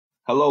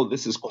Hello,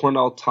 this is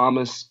Cornell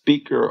Thomas,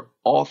 speaker,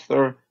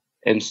 author,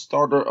 and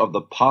starter of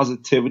the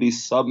Positivity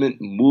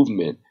Summit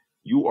movement.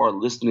 You are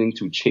listening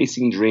to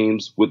Chasing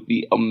Dreams with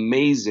the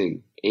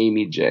amazing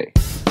Amy J.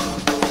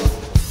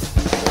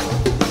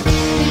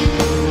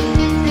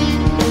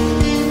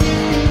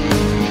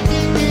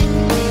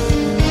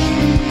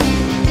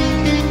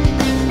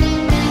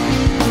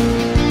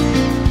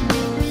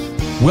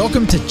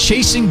 Welcome to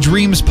Chasing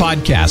Dreams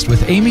podcast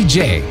with Amy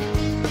J.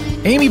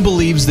 Amy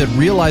believes that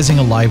realizing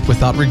a life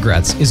without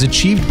regrets is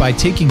achieved by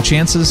taking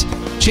chances,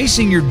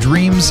 chasing your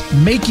dreams,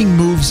 making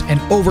moves, and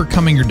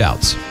overcoming your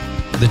doubts.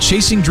 The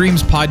Chasing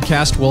Dreams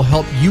podcast will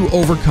help you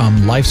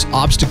overcome life's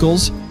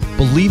obstacles,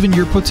 believe in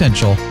your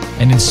potential,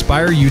 and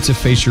inspire you to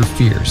face your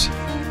fears.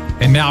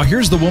 And now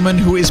here's the woman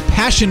who is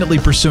passionately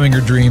pursuing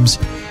her dreams,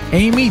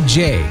 Amy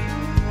J.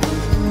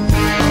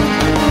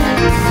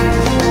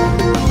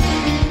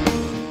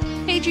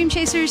 Hey, Dream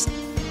Chasers.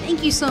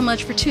 Thank you so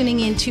much for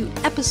tuning in to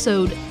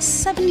episode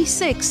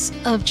 76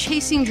 of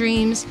Chasing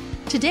Dreams.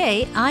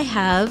 Today, I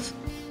have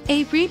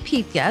a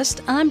repeat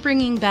guest. I'm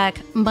bringing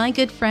back my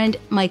good friend,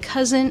 my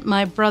cousin,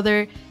 my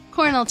brother,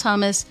 Cornell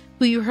Thomas,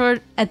 who you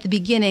heard at the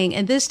beginning.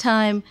 And this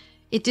time,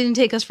 it didn't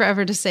take us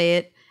forever to say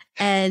it.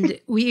 And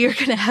we are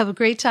going to have a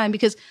great time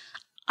because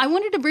I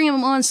wanted to bring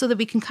him on so that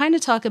we can kind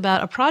of talk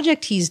about a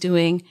project he's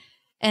doing.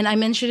 And I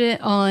mentioned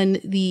it on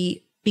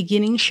the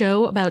beginning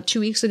show about 2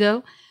 weeks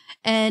ago.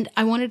 And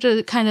I wanted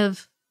to kind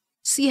of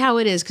see how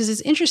it is, because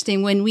it's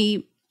interesting when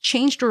we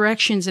change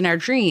directions in our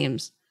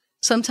dreams,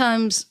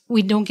 sometimes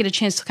we don't get a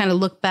chance to kind of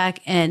look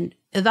back and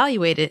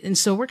evaluate it. And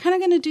so we're kind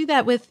of going to do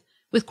that with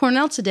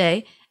Cornell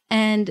today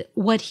and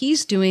what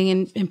he's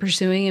doing and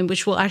pursuing, and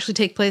which will actually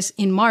take place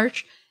in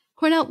March.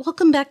 Cornell,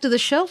 welcome back to the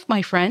show,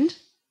 my friend.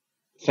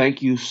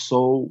 Thank you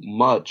so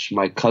much,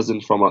 my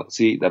cousin from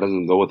see, that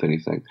doesn't go with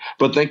anything.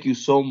 But thank you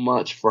so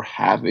much for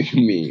having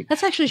me.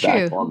 That's actually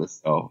true. On the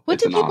show. What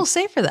do people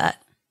say for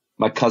that?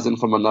 My cousin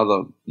from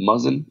another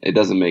muzzin. It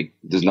doesn't make,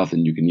 there's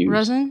nothing you can use.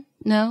 Rusin?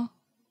 No.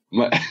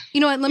 You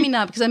know what? Let me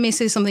not, because I may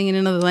say something in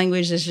another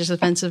language that's just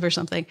offensive or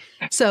something.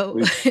 So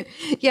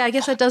yeah, I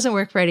guess that doesn't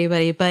work for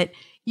anybody, but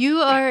you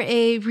are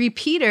a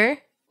repeater.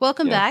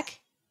 Welcome back.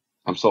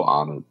 I'm so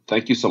honored.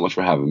 Thank you so much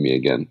for having me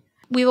again.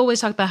 We've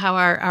always talked about how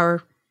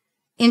our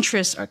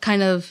interests are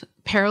kind of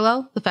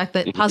parallel. The fact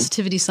that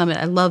Positivity Summit,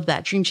 I love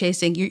that. Dream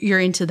chasing, you're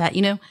into that,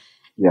 you know?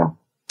 Yeah.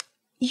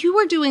 You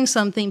were doing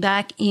something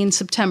back in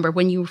September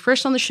when you were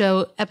first on the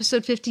show,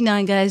 episode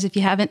 59, guys, if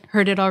you haven't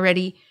heard it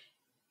already.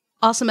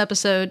 Awesome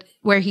episode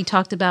where he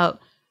talked about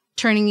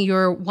turning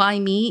your why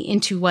me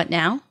into what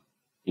now.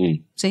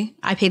 See,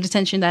 I paid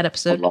attention to that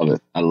episode.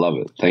 I love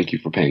it. Thank you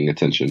for paying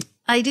attention.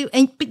 I do.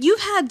 But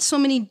you've had so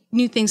many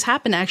new things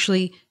happen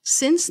actually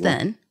since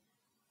then.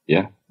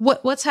 Yeah.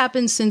 What's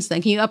happened since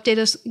then? Can you update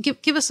us?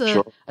 Give us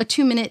a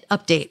 2-minute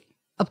update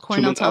of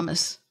Cornell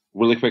Thomas.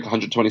 Really quick,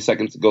 120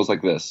 seconds. It goes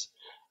like this.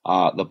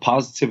 The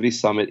Positivity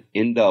Summit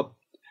ended up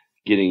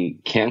getting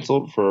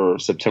canceled for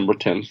September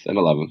 10th and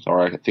 11th, or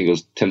I think it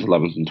was 10th,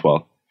 11th, and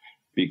 12th,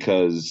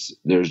 because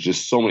there's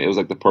just so many. It was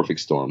like the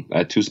perfect storm. I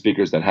had 2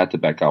 speakers that had to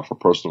back out for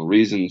personal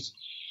reasons.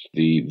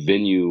 The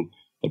venue,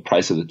 the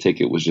price of the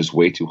ticket was just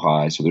way too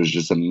high. So there's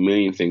just a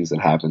million things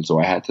that happened.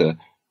 So I had to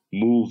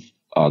move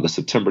the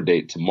September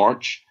date to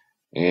March.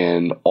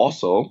 And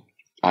also,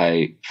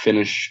 I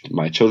finished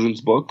my children's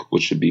book,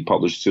 which should be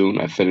published soon.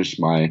 I finished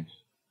my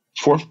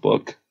 4th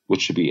book,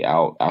 which should be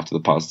out after the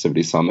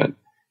Positivity Summit.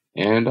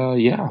 And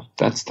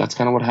that's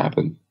kind of what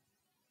happened.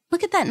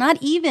 Look at that. Not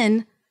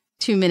even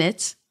 2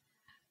 minutes.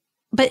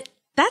 But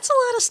that's a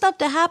lot of stuff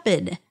to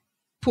happen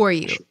for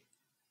you.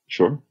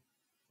 Sure.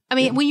 I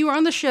mean, when you were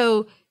on the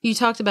show, you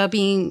talked about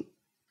being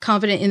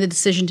confident in the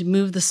decision to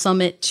move the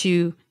summit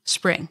to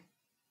spring.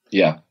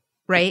 Yeah.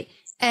 Right?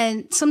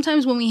 And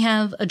sometimes when we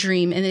have a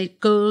dream and it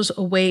goes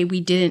a way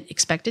we didn't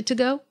expect it to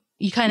go,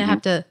 you kind of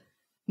have to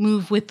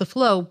move with the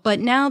flow. But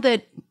now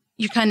that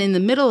you're kind of in the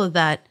middle of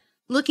that,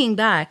 looking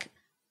back,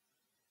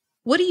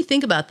 what do you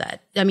think about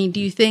that? I mean,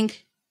 do you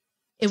think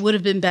it would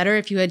have been better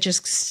if you had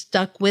just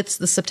stuck with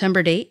the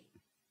September date?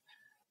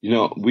 You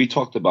know, we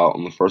talked about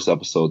on the first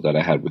episode that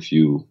I had with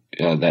you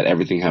that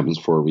everything happens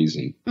for a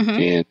reason.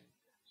 And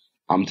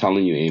I'm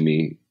telling you,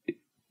 Amy,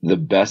 the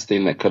best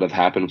thing that could have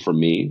happened for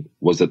me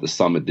was that the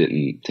summit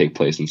didn't take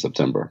place in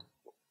September,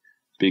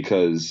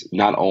 because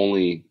not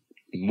only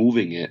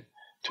moving it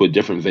to a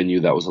different venue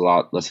that was a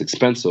lot less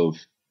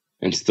expensive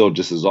and still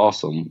just as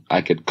awesome,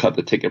 I could cut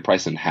the ticket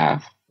price in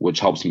half,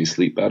 which helps me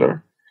sleep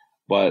better.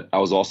 But I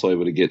was also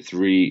able to get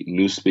 3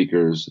 new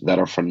speakers that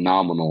are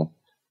phenomenal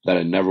that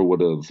I never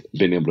would have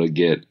been able to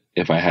get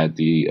if I had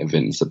the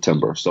event in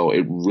September. So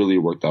it really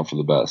worked out for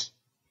the best.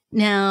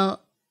 Now,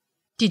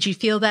 did you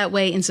feel that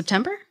way in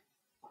September?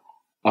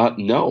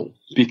 No,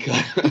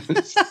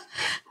 because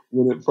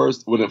when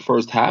it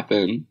first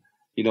happened,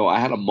 you know, I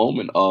had a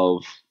moment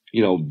of,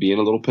 you know, being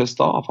a little pissed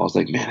off. I was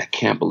like, man, I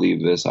can't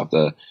believe this. I have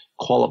to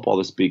call up all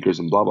the speakers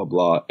and blah, blah,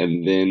 blah.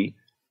 And then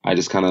I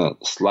just kind of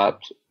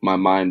slapped my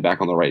mind back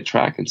on the right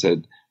track and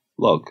said,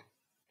 look,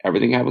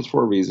 everything happens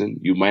for a reason.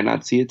 You might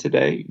not see it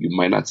today. You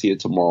might not see it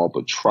tomorrow,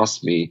 but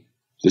trust me,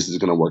 this is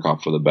going to work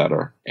out for the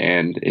better.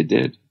 And it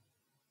did.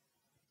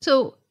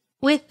 So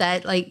with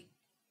that, like,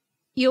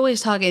 you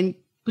always talking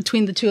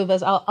between the two of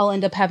us, I'll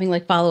end up having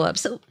like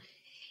follow-ups. So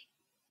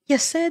you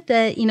said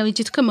that, you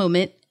took a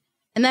moment,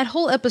 and that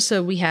whole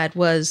episode we had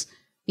was,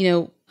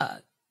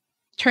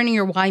 turning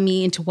your why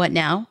me into what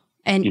now.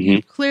 And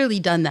you've clearly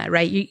done that,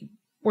 right?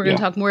 We're going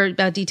to talk more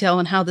about detail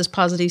on how this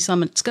Positivity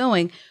Summit's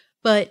going.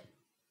 But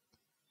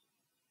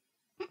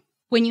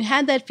when you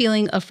had that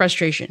feeling of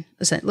frustration,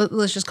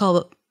 let's just call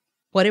it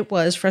what it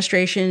was,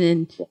 frustration,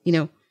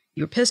 and,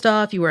 you were pissed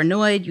off, you were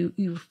annoyed,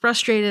 you were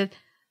frustrated.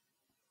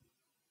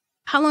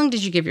 How long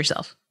did you give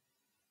yourself?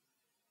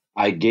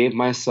 I gave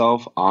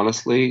myself,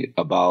 honestly,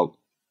 about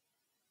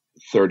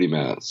 30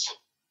 minutes.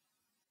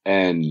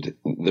 And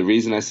the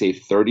reason I say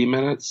 30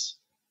 minutes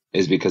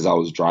is because I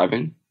was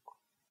driving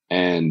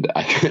and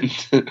I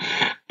couldn't,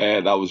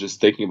 and I was just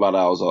thinking about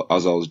it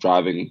as I was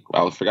driving.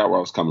 I forgot where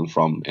I was coming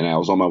from, and I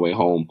was on my way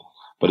home.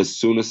 But as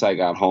soon as I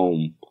got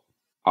home,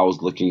 I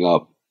was looking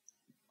up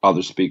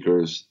other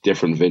speakers,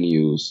 different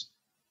venues,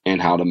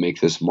 and how to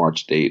make this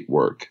March date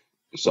work.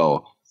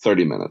 So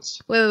 30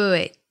 minutes.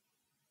 Wait.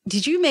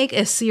 Did you make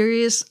a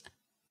serious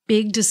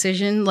big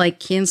decision like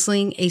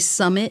canceling a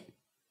summit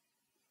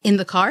in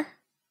the car?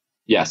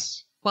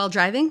 Yes. While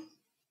driving?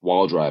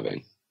 While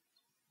driving.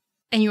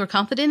 And you were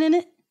confident in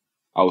it?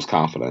 I was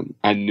confident.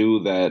 I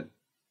knew that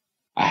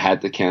I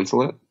had to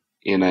cancel it.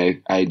 And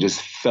I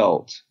just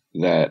felt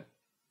that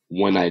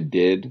when I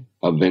did,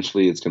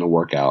 eventually it's going to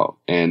work out.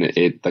 And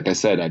it, like I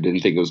said, I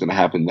didn't think it was going to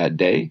happen that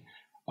day.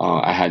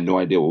 I had no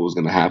idea what was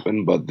going to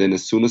happen. But then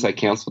as soon as I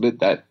canceled it,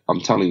 that I'm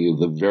telling you,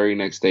 the very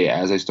next day,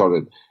 as I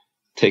started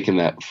taking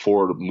that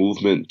forward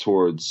movement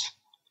towards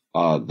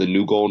the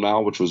new goal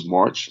now, which was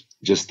March,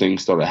 just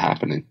things started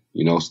happening.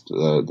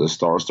 The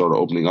stars started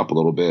opening up a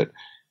little bit,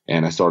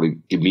 and I started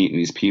meeting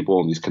these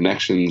people and these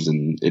connections,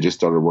 and it just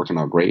started working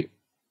out great.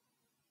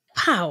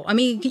 Wow. I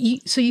mean,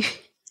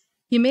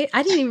 you made,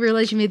 I didn't even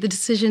realize you made the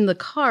decision in the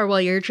car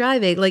while you're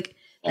driving. Like,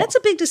 that's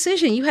a big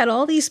decision. You had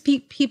all these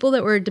people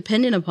that were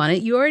dependent upon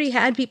it. You already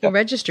had people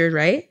registered,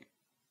 right?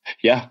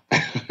 Yeah.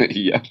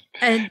 Yeah.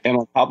 And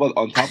on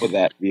top of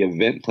that, the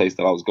event place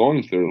that I was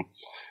going through,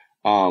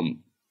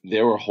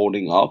 they were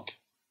holding up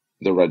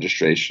the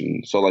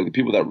registration. So like the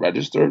people that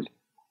registered,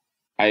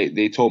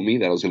 they told me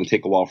that it was going to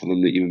take a while for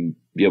them to even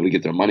be able to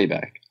get their money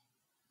back.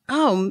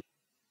 Oh,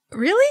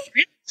 really?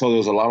 So there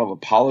was a lot of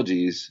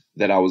apologies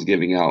that I was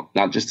giving out,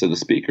 not just to the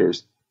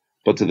speakers,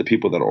 but to the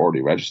people that are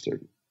already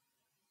registered.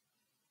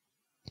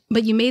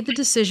 But you made the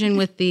decision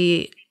with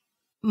the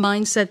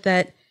mindset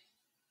that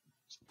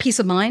peace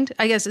of mind.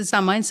 I guess it's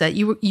not mindset.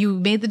 You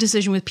made the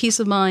decision with peace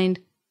of mind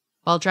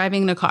while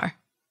driving in a car.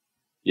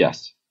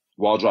 Yes,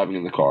 while driving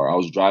in the car. I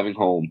was driving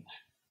home,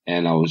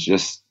 and I was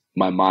just,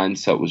 my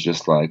mindset was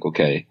just like,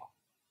 okay,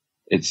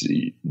 it's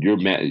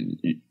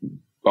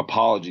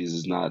apologies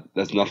is not,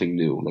 that's nothing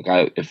new.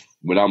 Like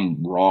when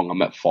I'm wrong,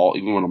 I'm at fault.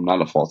 Even when I'm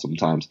not at fault,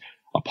 sometimes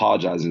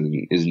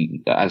apologizing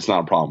it's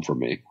not a problem for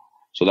me.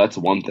 So that's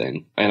one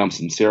thing, and I'm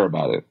sincere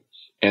about it.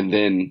 And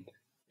then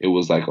it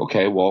was like,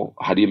 okay, well,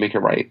 how do you make it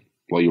right?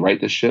 Well, you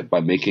right this ship by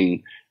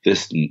making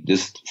this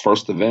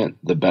first event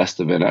the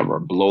best event ever.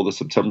 Blow the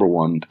September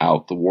one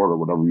out the water,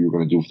 whatever you were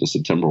going to do for the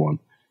September one.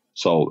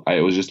 So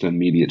it was just an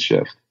immediate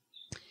shift.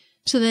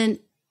 So then,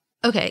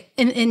 okay,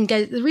 and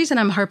guys, the reason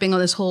I'm harping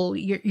on this whole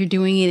you're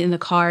doing it in the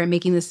car and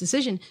making this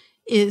decision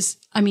is,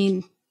 I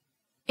mean,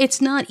 it's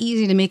not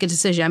easy to make a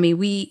decision. I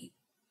mean,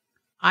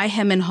 I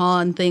hem and haw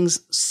on things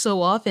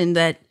so often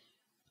that,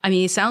 I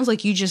mean, it sounds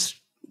like you just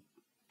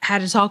had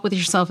to talk with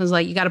yourself and was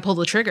like, you got to pull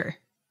the trigger.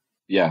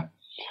 Yeah.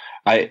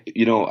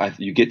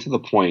 You get to the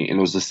point, and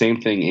it was the same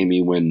thing,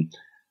 Amy, when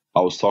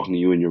I was talking to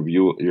you and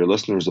your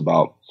listeners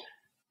about,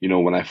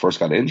 when I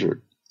first got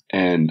injured,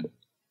 and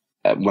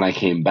when I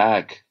came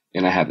back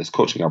and I had this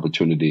coaching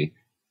opportunity,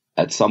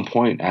 at some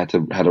point I had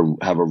to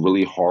have a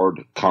really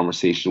hard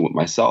conversation with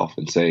myself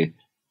and say,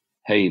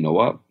 hey, you know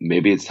what?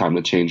 Maybe it's time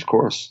to change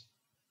course.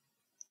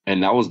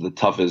 And that was the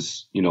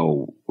toughest,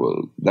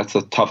 that's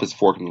the toughest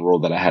fork in the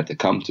road that I had to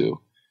come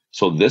to.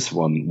 So this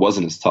one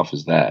wasn't as tough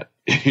as that.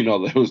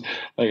 It was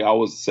like I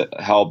was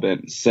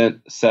hell-bent,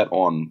 set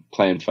on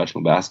playing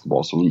professional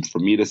basketball. So for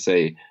me to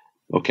say,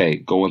 okay,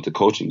 go into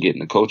coaching, get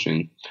into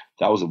coaching,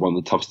 that was one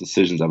of the toughest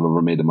decisions I've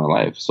ever made in my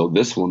life. So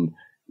this one,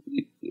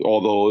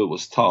 although it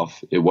was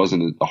tough, it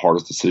wasn't the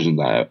hardest decision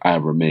that I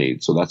ever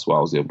made. So that's why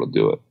I was able to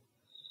do it.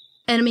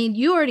 And I mean,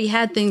 you already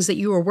had things that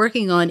you were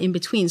working on in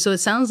between. So it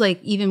sounds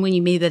like even when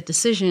you made that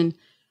decision,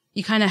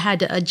 you kind of had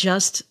to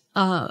adjust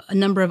a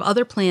number of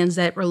other plans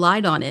that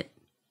relied on it.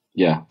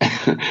 Yeah.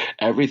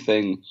 Every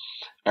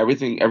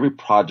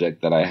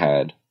project that I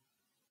had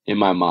in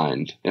my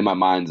mind's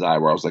eye,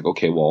 where I was like,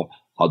 okay, well,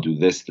 I'll do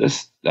this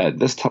at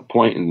this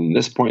point, and then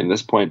this point, and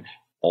this point,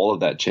 all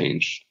of that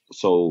changed.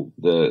 So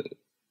the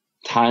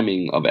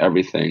timing of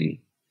everything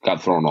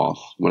got thrown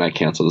off when I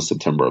canceled the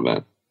September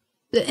event.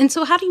 And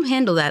so how do you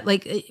handle that?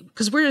 Like,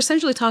 because we're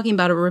essentially talking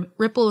about a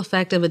ripple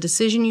effect of a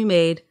decision you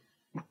made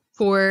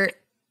for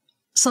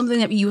something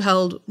that you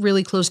held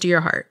really close to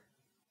your heart.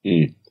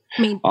 Mm.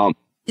 I mean,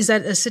 is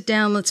that a sit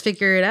down, let's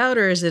figure it out,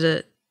 or is it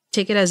a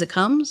take it as it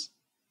comes?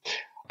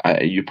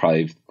 You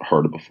probably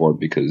heard it before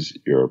because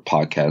you're a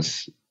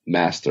podcast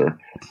master,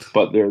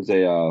 but there's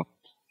a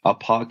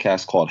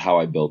podcast called How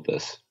I Built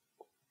This.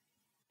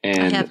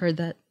 And I have heard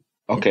that.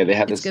 Okay, they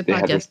had it's this. A good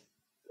podcast.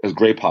 It's a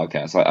great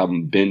podcast.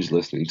 I'm binge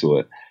listening to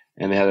it,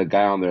 and they had a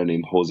guy on there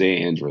named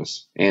Jose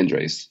Andres,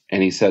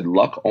 and he said,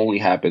 "Luck only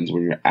happens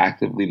when you're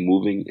actively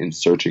moving and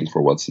searching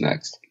for what's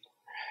next."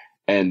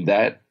 And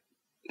that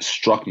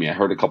struck me. I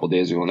heard it a couple of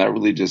days ago, and that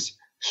really just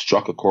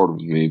struck a chord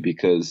with me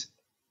because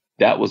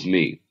that was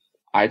me.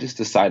 I just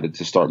decided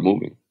to start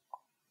moving.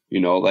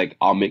 Like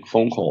I'll make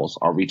phone calls,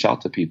 I'll reach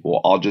out to people,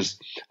 I'll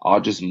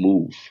just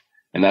move.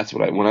 And that's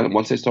what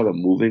once I started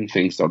moving,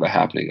 things started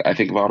happening. I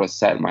think if I would have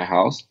sat in my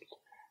house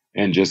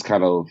and just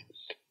kind of,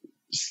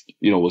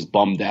 was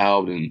bummed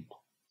out and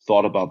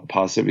thought about the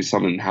Positivity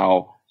Summit and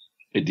how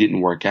it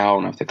didn't work out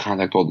and I have to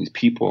contact all these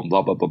people and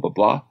blah, blah, blah, blah,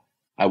 blah,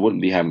 I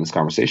wouldn't be having this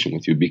conversation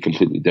with you. It'd be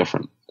completely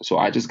different. So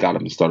I just got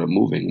up and started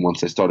moving.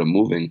 Once I started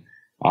moving,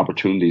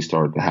 opportunities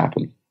started to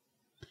happen.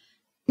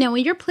 Now,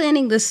 when you're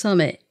planning this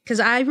summit, because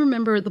I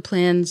remember the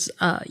plans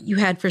you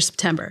had for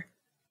September.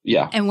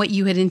 Yeah. And what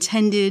you had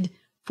intended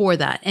for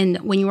that. And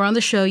when you were on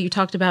the show, you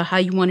talked about how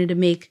you wanted to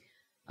make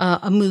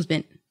a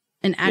movement,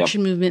 an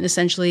action movement,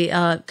 essentially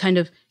kind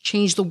of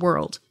change the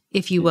world,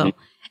 if you will.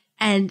 Mm-hmm.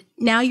 And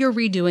now you're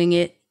redoing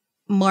it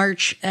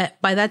March.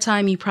 By that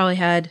time, you probably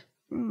had,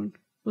 what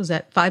was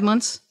that, 5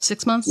 months,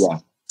 6 months? Yeah.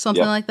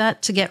 Something like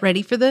that to get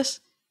ready for this?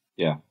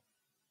 Yeah.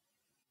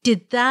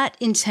 Did that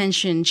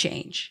intention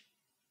change?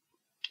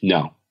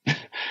 No,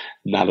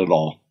 not at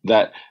all.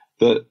 That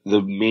the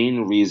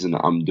main reason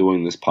I'm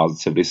doing this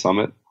Positivity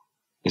Summit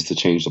is to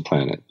change the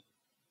planet.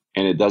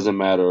 And it doesn't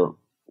matter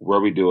where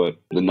we do it,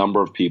 the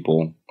number of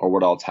people, or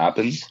what else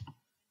happens,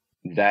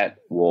 that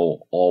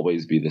will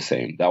always be the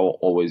same. That will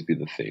always be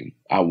the theme.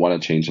 I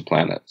want to change the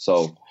planet.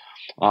 So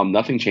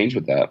nothing changed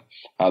with that.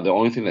 The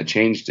only thing that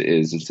changed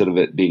is instead of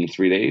it being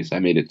 3 days, I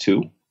made it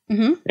 2.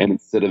 Mm-hmm. And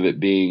instead of it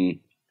being,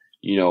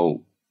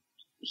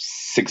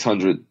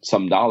 $600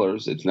 some,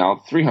 it's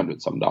now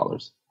 $300 some.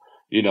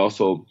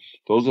 So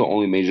those are the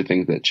only major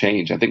things that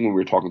change. I think when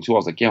we were talking too, I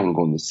was like, yeah, I want to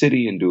go in the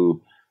city and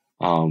do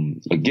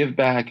a give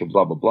back and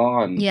blah, blah,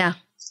 blah. And yeah,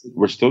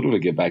 we're still doing a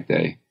give back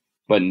day,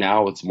 but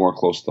now it's more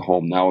close to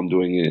home. Now I'm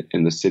doing it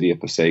in the city of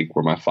Passaic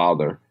where my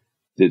father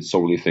did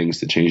so many things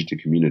to change the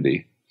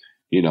community.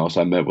 So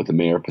I met with the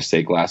mayor of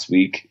Passaic last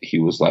week. He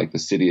was like, the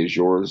city is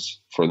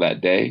yours for that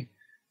day.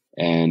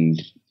 And,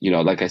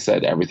 like I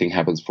said, everything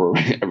happens for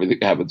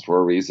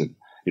a reason.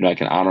 I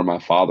can honor my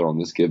father on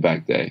this give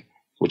back day,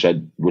 which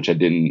I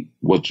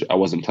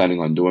wasn't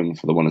planning on doing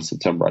for the one in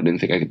September. I didn't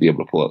think I could be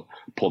able to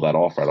pull that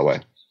off right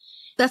away.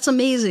 That's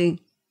amazing.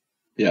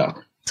 Yeah.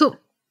 So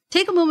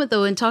take a moment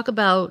though and talk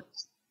about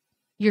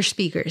your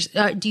speakers.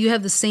 Do you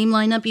have the same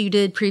lineup you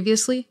did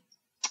previously?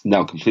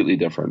 No, completely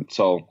different.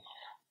 So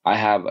I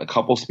have a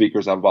couple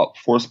speakers. I have about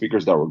 4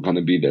 speakers that were going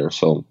to be there.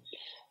 So,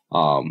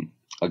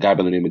 a guy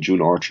by the name of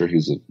June Archer,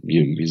 who's a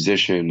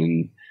musician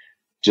and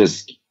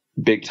just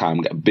big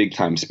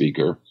time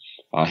speaker.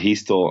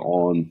 He's still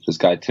on. This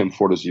guy, Tim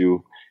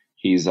Fortescue,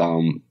 he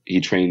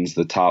trains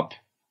the top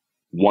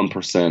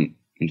 1%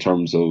 in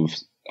terms of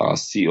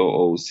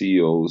COOs,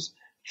 CEOs,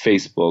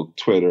 Facebook,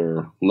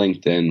 Twitter,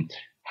 LinkedIn,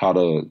 how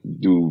to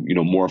do,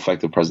 more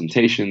effective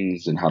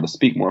presentations and how to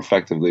speak more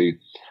effectively.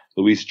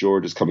 Louise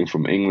George is coming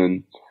from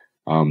England.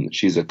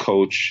 She's a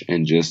coach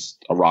and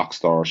just a rock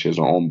star. She has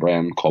her own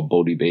brand called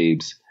Bodhi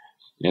Babes.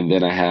 And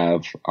then I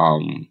have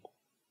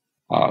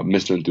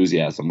Mr.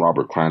 Enthusiasm,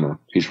 Robert Kleiner.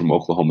 He's from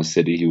Oklahoma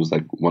City. He was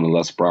like one of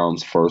Les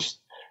Brown's first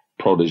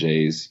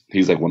proteges.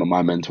 He's like one of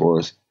my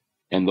mentors.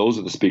 And those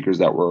are the speakers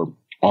that were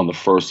on the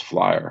first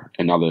flyer.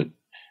 And now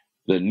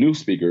the new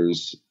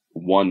speakers,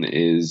 one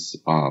is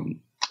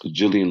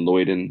Jillian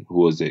Lloyden,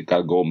 who got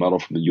a gold medal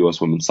from the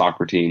U.S. women's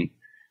soccer team.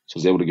 So I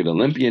was able to get an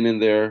Olympian in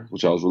there,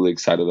 which I was really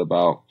excited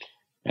about.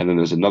 And then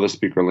there's another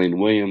speaker, Lane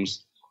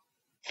Williams,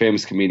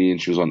 famous comedian.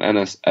 She was on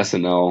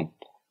SNL.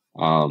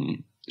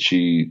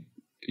 She,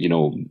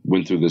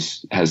 went through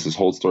has this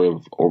whole story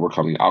of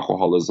overcoming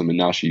alcoholism, and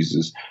now she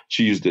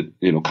used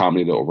it,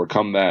 comedy to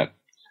overcome that.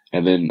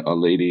 And then a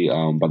lady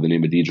by the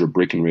name of Deidre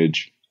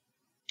Brickenridge,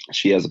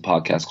 she has a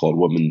podcast called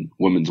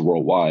Women's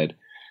Worldwide,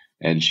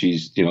 and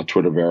she's,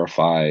 Twitter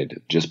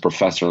verified, just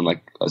professor in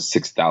like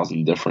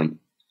 6,000 different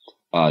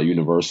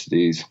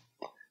universities,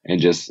 and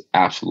just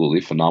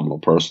absolutely phenomenal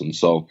person.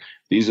 So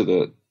these are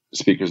the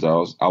speakers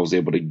that I was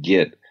able to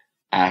get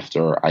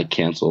after I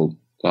canceled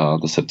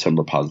the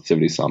September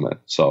Positivity Summit.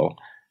 So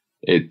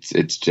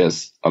it's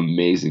just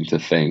amazing to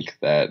think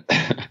that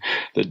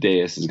the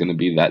dais is going to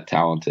be that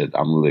talented.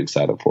 I'm really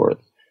excited for it.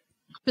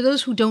 For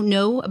those who don't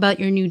know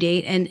about your new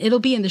date, and it'll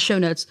be in the show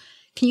notes,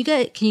 can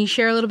you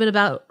share a little bit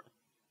about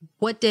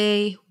what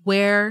day,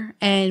 where,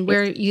 and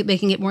where they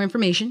can get more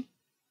information?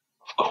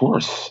 Of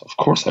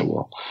course I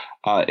will.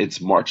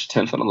 It's March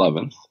 10th and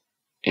 11th,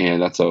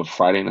 and that's a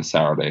Friday and a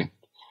Saturday.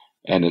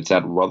 and it's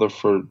at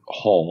Rutherford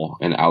Hall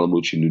in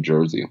Allamuchy, New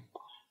Jersey.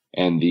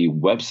 And the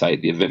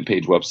website, the event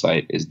page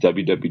website, is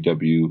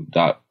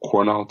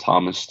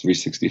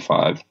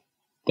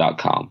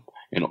www.cornellthomas365.com.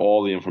 And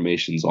all the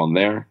information's on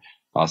there.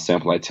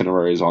 Sample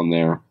itinerary is on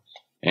there.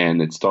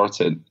 And it starts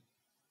at,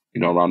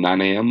 around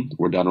 9 a.m.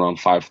 We're done around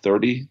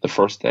 5:30 the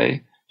first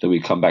day. Then we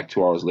come back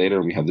 2 hours later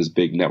and we have this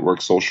big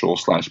network social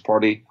 /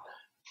 party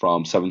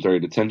from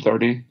 7:30 to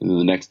 10:30. And then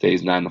the next day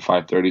is 9 to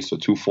 5:30. So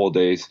 2 full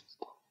days.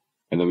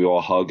 And then we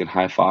all hug and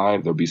high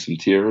five. There'll be some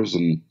tears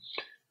and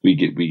we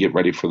get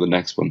ready for the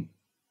next one.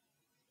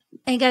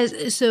 And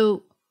guys,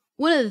 so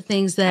one of the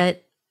things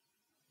that,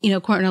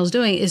 Cornell's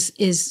doing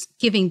is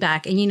giving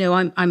back. And,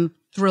 I'm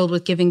thrilled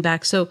with giving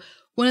back. So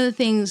one of the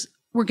things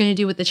we're going to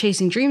do with the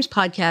Chasing Dreams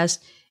podcast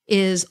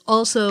is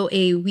also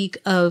a week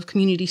of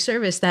community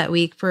service that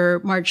week for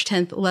March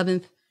 10th,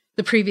 11th,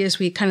 the previous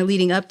week, kind of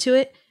leading up to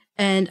it.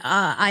 And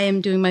I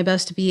am doing my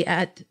best to be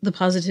at the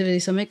Positivity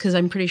Summit because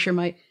I'm pretty sure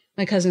my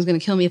cousin's going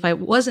to kill me if I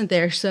wasn't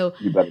there. So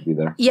you better be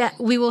there. Yeah,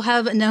 we will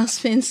have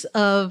announcements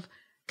of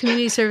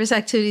community service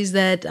activities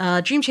that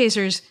Dream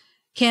Chasers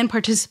can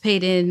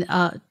participate in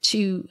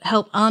to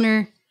help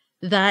honor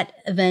that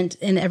event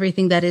and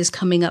everything that is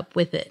coming up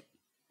with it.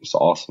 It's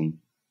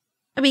awesome.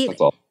 I mean, that's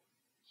awesome.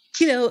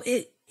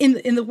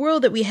 In the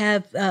world that we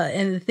have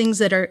and the things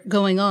that are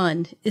going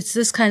on, it's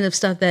this kind of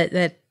stuff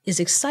that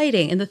is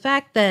exciting. And the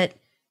fact that,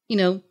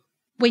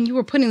 when you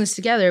were putting this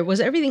together, was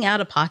everything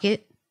out of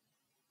pocket?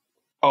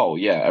 Oh,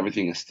 yeah.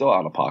 Everything is still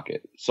out of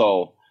pocket.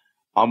 So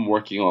I'm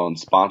working on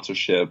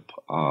sponsorship.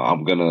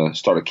 I'm going to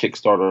start a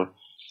Kickstarter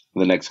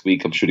the next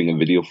week. I'm shooting a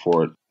video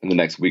for it in the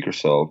next week or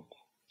so.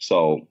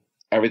 So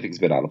everything's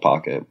been out of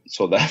pocket.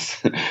 So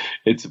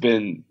it's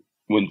been,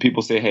 when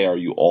people say, hey, are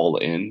you all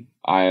in?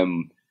 I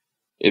am.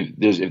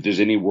 If there's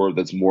any word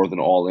that's more than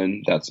all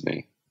in, that's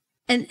me.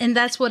 And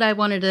that's what I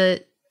wanted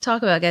to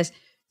talk about, guys.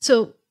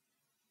 So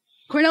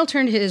Cornell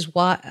turned his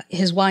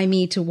why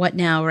me to what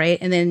now, right?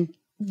 And then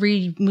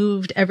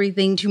removed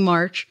everything to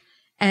March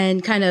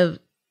and kind of,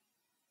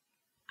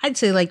 I'd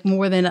say like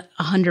more than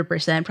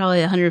 100%,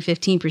 probably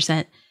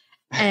 115%,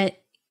 and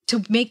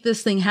to make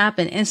this thing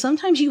happen. And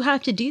sometimes you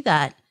have to do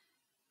that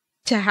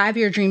to have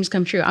your dreams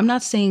come true. I'm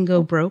not saying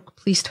go broke.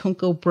 Please don't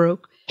go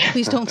broke.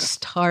 Please don't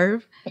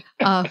starve.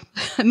 You're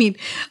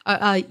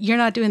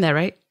not doing that,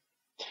 right?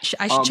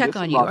 I should check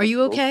on you. Are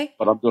you okay?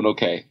 But I'm doing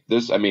okay.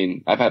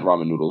 I've had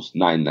ramen noodles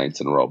 9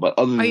 nights in a row. But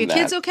other than that, are your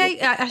kids okay?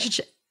 I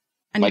should.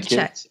 I need to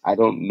check. I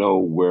don't know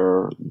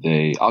where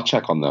I'll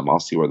check on them. I'll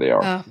see where they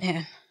are. Oh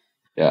man.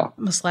 Yeah.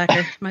 I'm a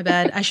slacker. My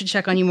bad. I should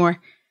check on you more.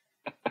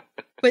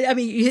 But I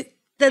mean, you're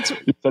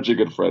such a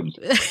good friend.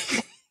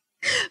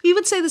 You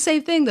would say the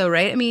same thing, though,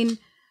 right? I mean,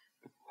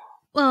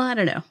 well, I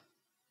don't know.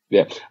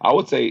 Yeah, I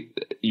would say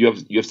you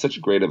have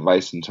such great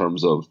advice in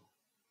terms of,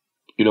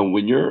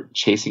 when you're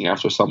chasing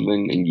after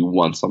something and you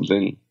want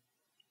something,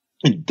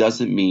 it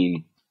doesn't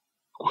mean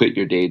quit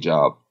your day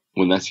job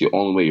when that's the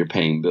only way you're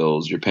paying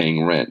bills, you're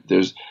paying rent.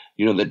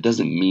 That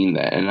doesn't mean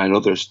that. And I know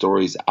there's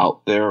stories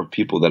out there of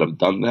people that have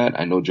done that.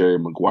 I know Jerry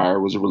Maguire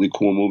was a really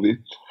cool movie,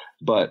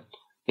 but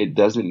it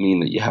doesn't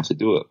mean that you have to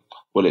do it.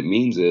 What it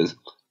means is,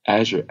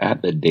 as you're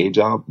at the day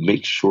job,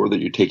 make sure that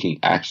you're taking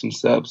action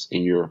steps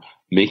and you're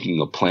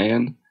making a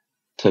plan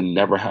to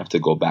never have to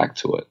go back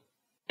to it.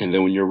 And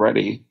then when you're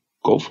ready,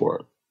 go for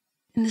it.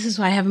 And this is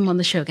why I have him on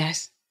the show,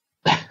 guys.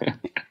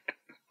 I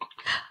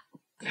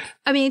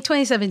mean,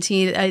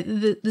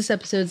 2017, this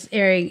episode's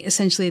airing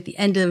essentially at the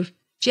end of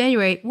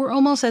January. We're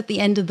almost at the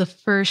end of the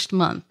first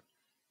month.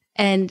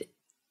 And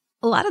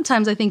a lot of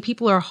times I think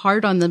people are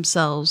hard on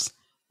themselves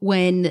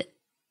when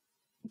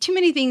too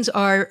many things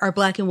are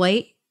black and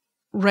white,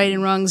 right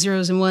and wrong,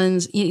 zeros and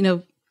ones.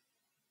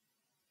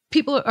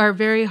 People are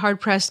very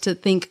hard pressed to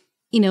think,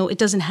 it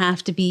doesn't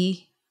have to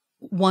be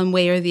one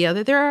way or the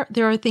other.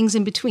 There are things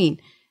in between.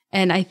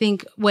 And I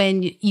think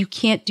when you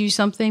can't do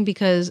something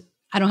because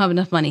I don't have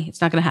enough money, it's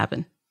not going to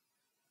happen.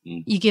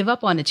 You give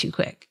up on it too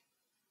quick.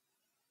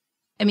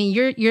 I mean,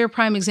 you're a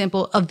prime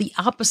example of the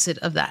opposite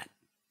of that.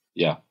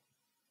 Yeah.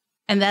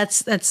 And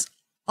that's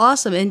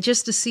awesome. And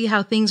just to see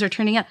how things are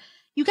turning out,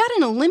 you got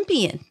an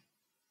Olympian.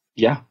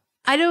 Yeah.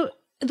 The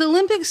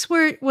Olympics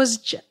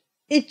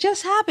it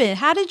just happened.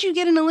 How did you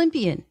get an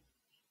Olympian?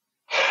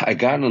 I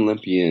got an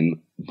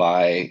Olympian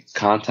by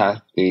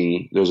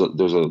contacting, there's a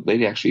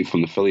lady actually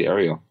from the Philly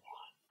area.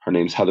 Her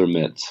name's Heather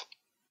Mitz.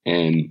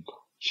 And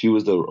she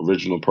was the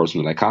original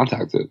person that I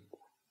contacted.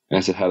 And I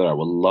said, Heather, I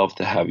would love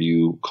to have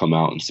you come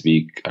out and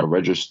speak. I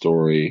read your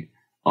story,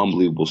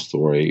 unbelievable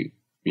story,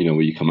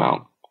 will you come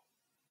out?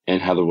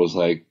 And Heather was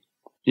like,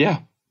 yeah.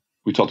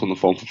 We talked on the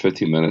phone for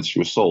 15 minutes. She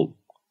was sold.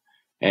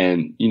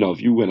 And,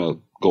 if you win a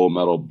gold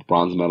medal,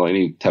 bronze medal,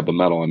 any type of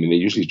medal, I mean, they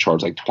usually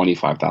charge like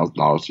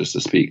 $25,000 just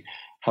to speak.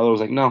 Heather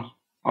was like, no,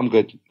 I'm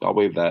good. I'll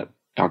waive that.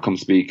 I'll come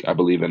speak. I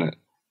believe in it.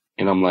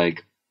 And I'm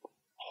like,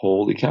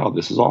 holy cow,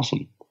 this is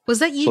awesome. Was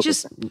that you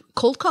just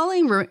cold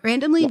calling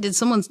randomly? Did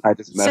someone? I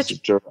just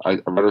messaged her. I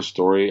read her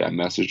story. I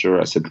messaged her.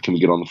 I said, can we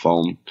get on the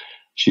phone?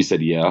 She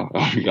said, yeah.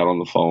 We got on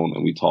the phone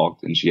and we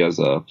talked. And she has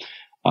a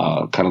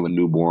kind of a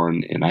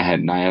newborn. And I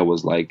had Naya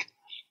was like,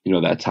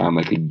 that time,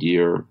 like a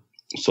year.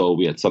 So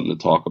we had something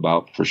to talk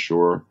about for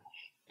sure.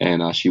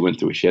 And she went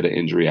through it. She had an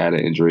injury. I had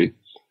an injury.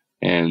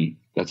 And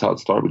that's how it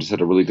started. We just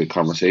had a really good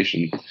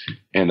conversation.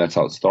 And that's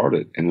how it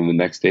started. And then the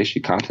next day she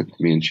contacted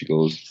me and she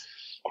goes,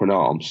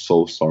 Cornell, I'm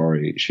so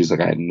sorry. She's like,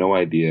 I had no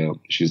idea.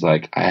 She's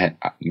like,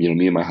 me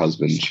and my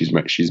husband,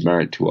 she's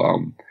married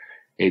to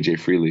AJ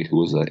Freely, who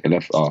was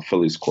a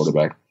Phillies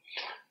quarterback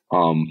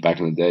back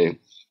in the day.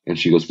 And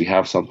she goes, we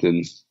have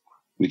something,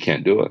 we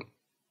can't do it.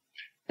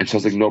 And so I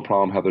was like, no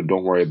problem, Heather,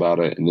 don't worry about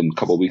it. And then a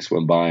couple of weeks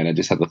went by and I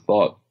just had the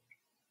thought,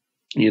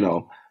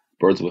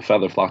 birds of a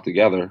feather flock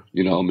together,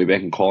 maybe I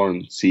can call her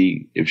and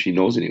see if she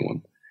knows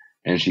anyone.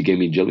 And she gave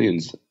me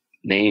Jillian's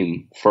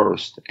name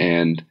first.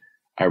 And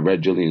I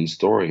read Jillian's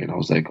story and I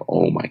was like,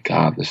 oh my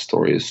God, this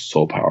story is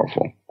so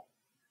powerful.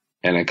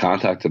 And I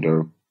contacted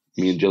her.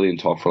 Me and Jillian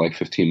talked for like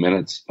 15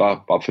 minutes,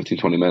 about 15,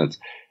 20 minutes.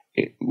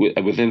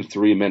 Within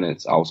 3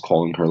 minutes, I was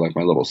calling her like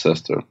my little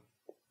sister.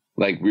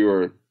 Like we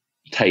were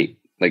tight,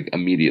 like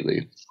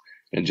immediately.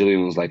 And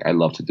Jillian was like, I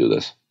love to do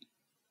this.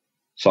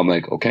 So I'm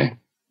like, okay.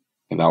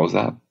 And that was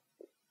that.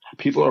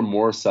 People are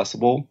more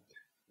accessible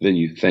than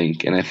you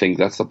think. And I think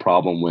that's the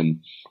problem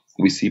when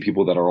we see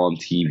people that are on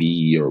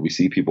TV or we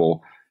see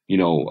people, a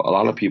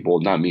lot of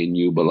people, not me and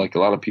you, but like a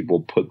lot of people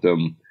put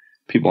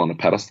people on a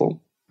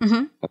pedestal,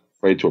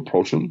 afraid to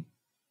approach them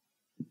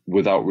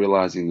without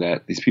realizing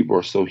that these people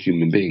are still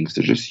human beings.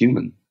 They're just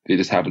human. They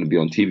just happen to be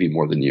on TV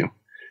more than you,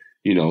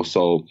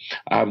 so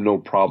I have no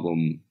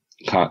problem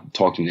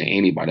talking to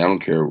anybody. I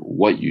don't care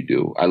what you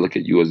do. I look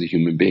at you as a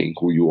human being,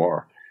 who you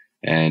are.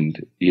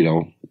 And,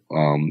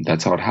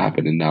 that's how it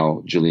happened. And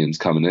now Jillian's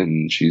coming in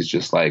and she's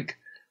just like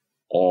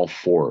all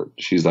for it.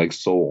 She's like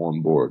so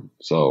on board.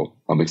 So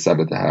I'm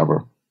excited to have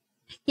her.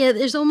 Yeah,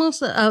 there's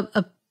almost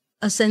a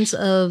sense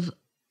of,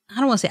 I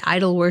don't want to say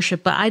idol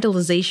worship, but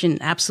idolization,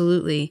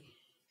 absolutely.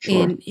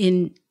 Sure.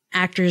 In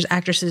actors,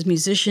 actresses,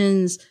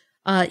 musicians,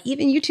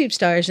 even YouTube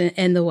stars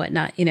and the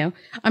whatnot,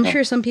 I'm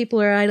sure some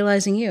people are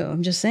idolizing you.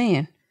 I'm just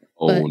saying.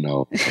 Oh,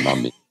 no, not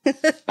me.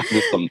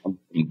 I'm some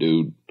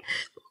dude.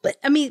 But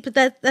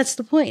that's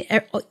the point.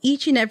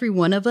 Each and every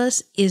one of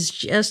us is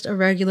just a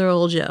regular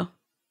old Joe.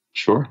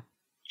 Sure.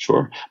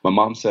 My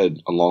mom said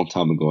a long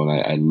time ago, and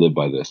I live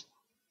by this,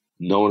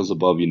 no one is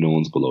above you, no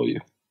one's below you.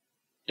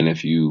 And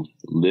if you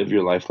live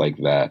your life like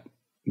that,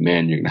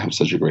 man, you're going to have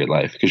such a great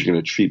life because you're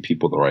going to treat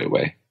people the right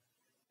way.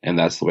 And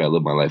that's the way I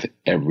live my life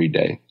every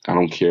day. I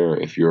don't care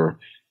if you're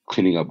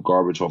cleaning up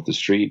garbage off the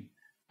street.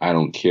 I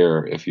don't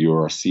care if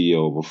you're a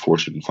CEO of a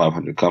Fortune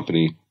 500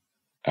 company.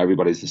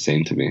 Everybody's the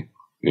same to me,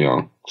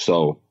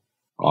 So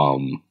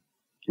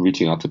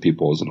reaching out to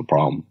people isn't a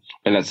problem.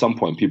 And at some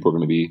point, people are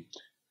going to be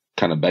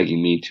kind of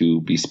begging me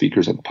to be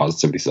speakers at the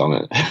Positivity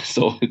Summit.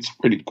 So it's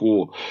pretty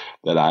cool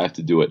that I have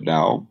to do it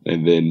now.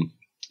 And then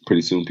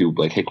pretty soon people will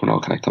be like, hey, Cornell,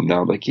 can I come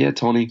down? I'm like, yeah,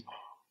 Tony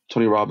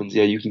Robbins.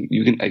 Yeah, you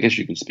can, I guess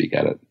you can speak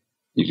at it.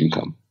 You can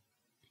come.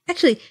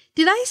 Actually,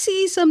 did I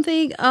see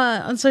something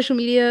on social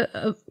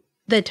media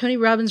that Tony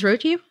Robbins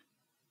wrote you?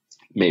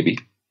 Maybe.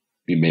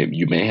 You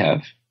may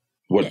have.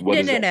 What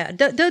no.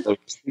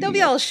 Don't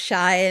be all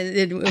shy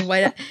and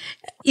white.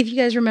 If you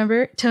guys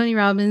remember, Tony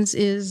Robbins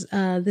is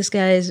this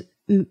guy's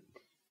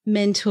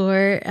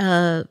mentor,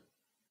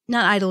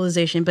 not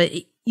idolization, but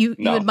you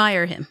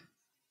admire him.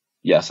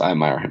 Yes, I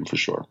admire him for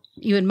sure.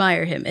 You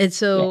admire him. And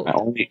so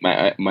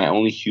my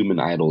only human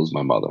idol is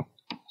my mother.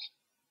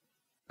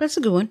 That's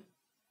a good one.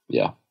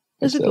 Yeah.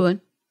 That's a good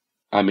one.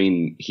 I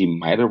mean, he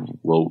might have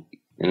wrote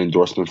an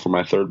endorsement for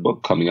my third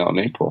book coming out in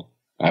April.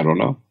 I don't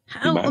know.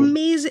 How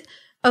amazing.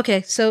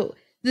 Okay, so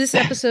this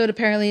episode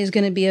apparently is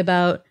going to be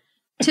about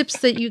tips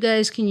that you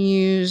guys can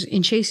use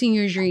in chasing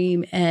your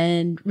dream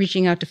and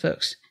reaching out to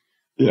folks.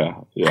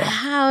 Yeah.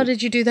 How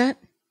did you do that?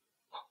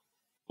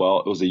 Well,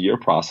 it was a year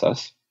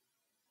process.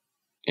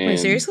 Wait,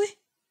 seriously?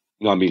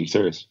 No, I'm being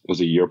serious. It was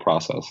a year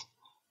process.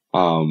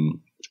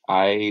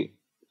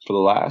 For the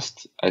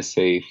last, I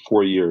say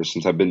 4 years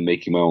since I've been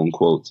making my own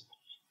quotes,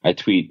 I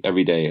tweet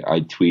every day. I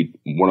tweet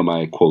one of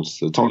my quotes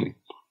to Tony.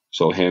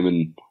 So him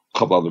and a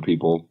couple other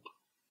people.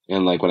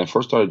 And like when I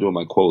first started doing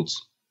my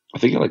quotes, I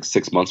think like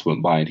 6 months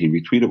went by and he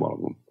retweeted one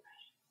of them.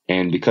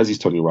 And because he's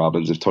Tony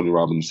Robbins, if Tony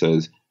Robbins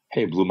says,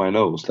 hey, blew my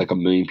nose, like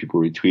 1 million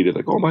people retweeted,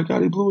 like, oh my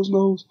God, he blew his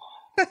nose.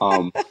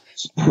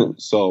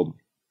 So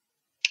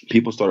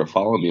people started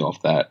following me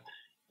off that.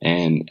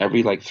 And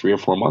every like 3 or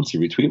 4 months, he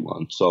retweeted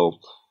one.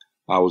 So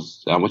I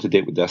went to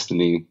Date with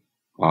Destiny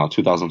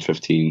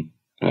 2015,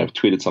 and I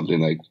tweeted something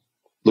like,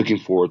 looking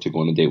forward to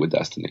going to Date with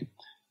Destiny.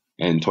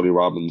 And Tony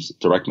Robbins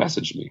direct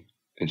messaged me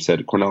and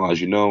said, Cornell,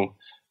 as you know,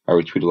 I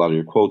retweet a lot of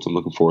your quotes. I'm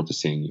looking forward to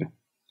seeing you. And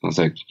I was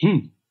like,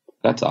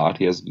 that's odd.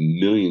 He has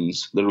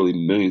millions, literally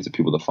millions of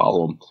people that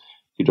follow him.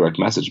 He direct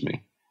messaged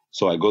me.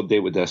 So I go to Date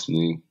with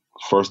Destiny.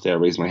 First day I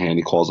raise my hand.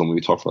 He calls on me.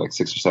 We talk for like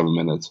 6 or 7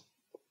 minutes.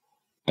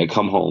 I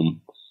come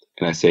home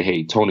and I say,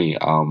 hey, Tony,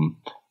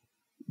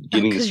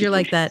 because you're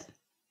like that.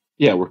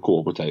 Yeah, we're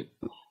cool. We're tight.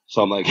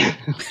 So I'm like,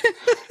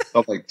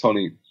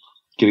 Tony,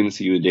 getting to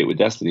see you in Date with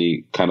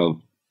Destiny kind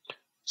of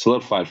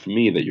solidified for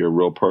me that you're a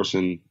real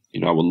person.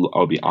 I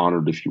would be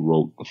honored if you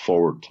wrote the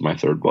forward to my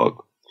third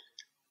book.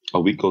 A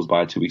week goes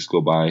by, 2 weeks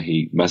go by.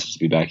 He messages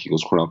me back. He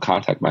goes, Cornell,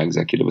 contact my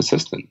executive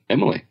assistant,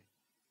 Emily.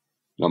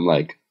 And I'm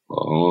like,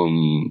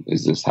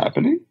 is this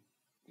happening?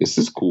 This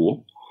is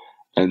cool.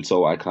 And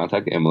so I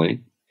contact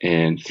Emily,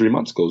 and 3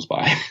 months goes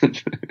by.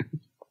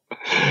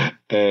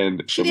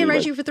 And she didn't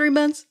write you for 3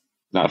 months?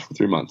 Not for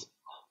 3 months.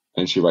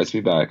 And she writes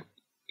me back,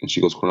 and she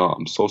goes, Cornell,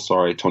 I'm so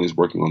sorry. Tony's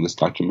working on this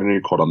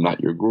documentary called I'm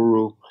Not Your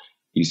Guru.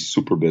 He's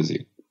super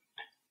busy.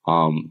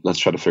 Let's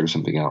try to figure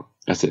something out.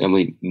 I said,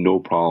 Emily, no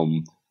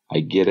problem. I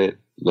get it.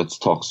 Let's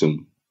talk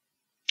soon.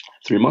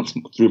 3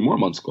 more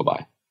months go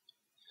by.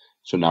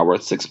 So now we're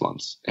at 6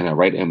 months. And I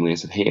write Emily. I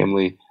said, hey,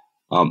 Emily.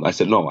 I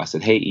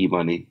said, hey,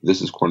 E-Money,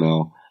 this is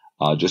Cornell.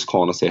 Just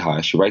calling to say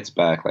hi. She writes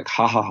back like,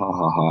 ha, ha, ha,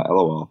 ha, ha,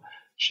 LOL.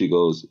 She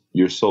goes,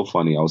 you're so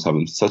funny. I was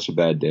having such a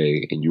bad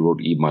day, and you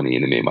wrote E-Money,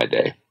 and it made my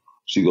day.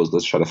 She goes,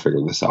 let's try to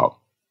figure this out.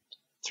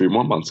 3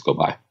 more months go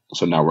by.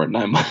 So now we're at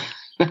 9 months.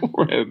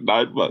 We're at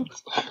 9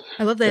 months.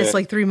 I love that it's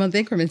like 3 month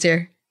increments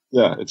here.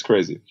 Yeah, it's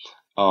crazy.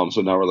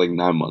 So now we're like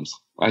 9 months.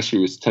 Actually,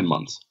 it was 10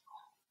 months.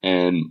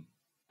 And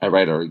I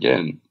write her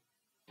again,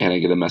 and I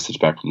get a message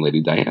back from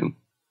Lady Diane.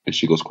 And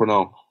she goes,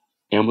 Cornell,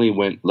 Emily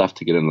went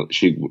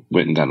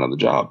and got another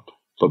job.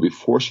 But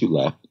before she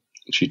left,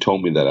 she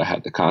told me that I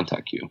had to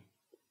contact you.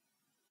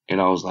 And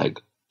I was like,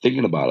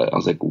 thinking about it, I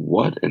was like,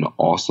 what an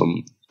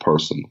awesome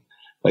person.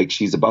 Like,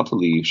 she's about to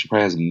leave. She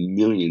probably has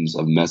millions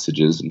of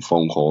messages and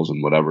phone calls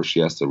and whatever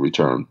she has to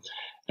return.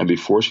 And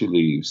before she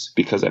leaves,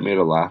 because I made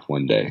her laugh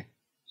one day,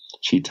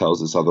 she tells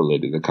this other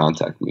lady to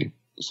contact me.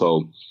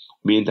 So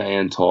me and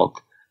Diane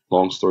talk.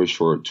 Long story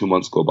short, 2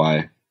 months go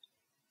by,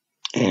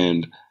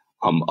 and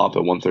I'm up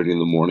at 1:30 in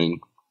the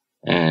morning,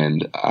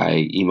 and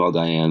I email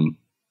Diane,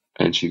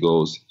 and she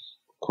goes,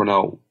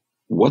 Cornell,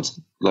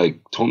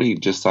 Tony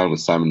just signed with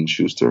Simon &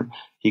 Schuster.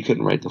 He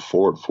couldn't write the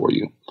forward for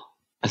you.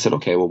 I said,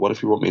 okay, well, what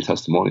if you wrote me a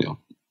testimonial?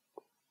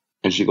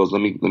 And she goes,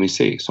 let me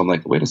see. So I'm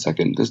like, wait a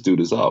second, this dude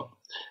is up.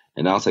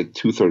 And now it's like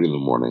 2:30 in the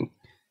morning.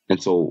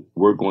 And so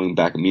we're going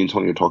back, and me and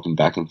Tony are talking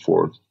back and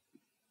forth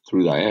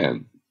through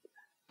Diane.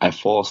 I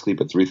fall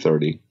asleep at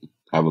 3:30.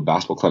 I have a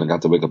basketball clinic. I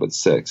have to wake up at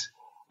 6.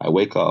 I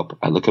wake up,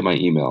 I look at my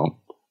email,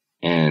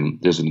 and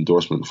there's an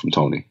endorsement from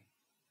Tony.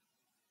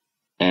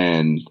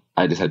 And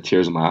I just had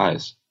tears in my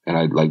eyes.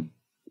 And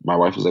my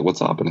wife was like,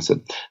 what's up? And I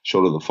said,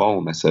 showed her the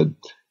phone. I said,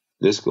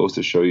 this goes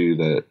to show you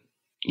that,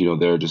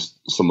 there are just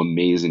some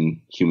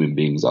amazing human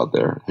beings out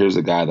there. Here's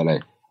a guy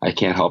that I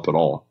can't help at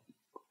all,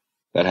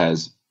 that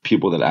has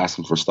people that ask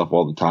him for stuff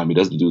all the time. He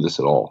doesn't do this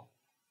at all.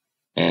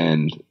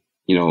 And,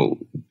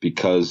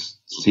 because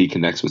he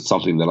connects with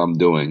something that I'm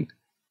doing,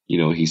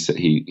 he said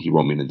he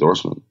wrote me an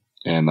endorsement,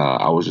 and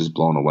I was just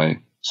blown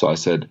away. So I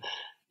said,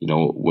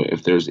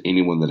 if there's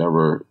anyone that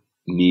ever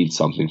needs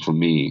something from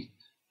me,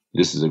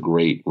 this is a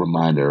great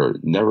reminder.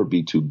 Never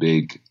be too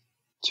big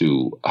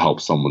to help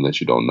someone that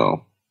you don't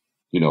know,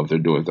 if they're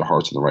doing their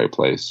heart's in the right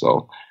place.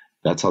 So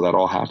that's how that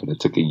all happened.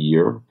 It took a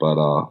year, but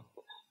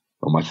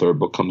when my third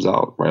book comes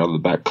out, right on the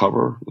back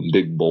cover, in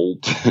big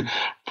bold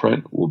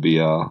print, will be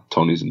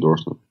Tony's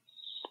endorsement.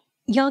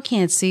 Y'all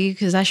can't see,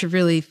 because I should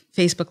really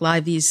Facebook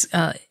Live these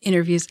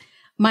interviews.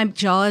 My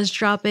jaw is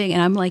dropping,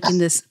 and I'm like in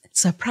this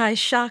surprise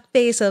shock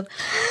face of,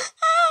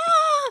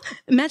 ah!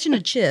 Imagine a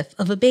gif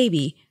of a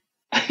baby,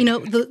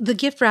 the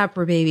gift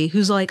wrapper baby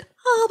who's like,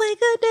 oh my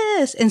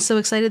goodness, and so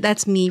excited.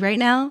 That's me right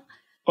now.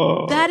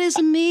 That is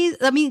amazing.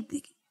 I mean,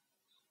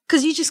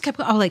 because you just kept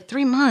going,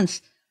 3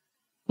 months.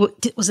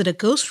 Was it a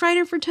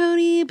ghostwriter for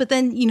Tony? But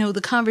then,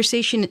 the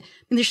conversation,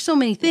 there's so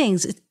many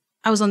things.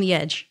 I was on the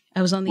edge.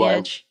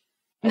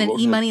 And then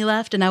E-Money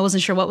left, and I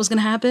wasn't sure what was going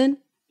to happen.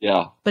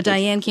 Yeah. But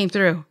Diane came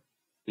through.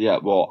 Yeah.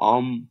 Well,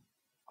 I'm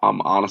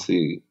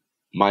honestly,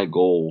 my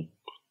goal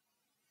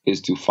is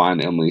to find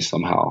Emily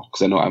somehow.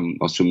 Because I know, I'm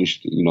assuming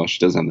she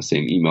doesn't have the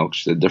same email, because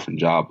she's a different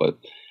job, but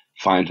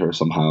find her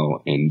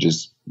somehow and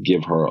just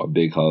give her a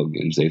big hug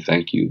and say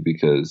thank you,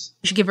 because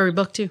you should give her a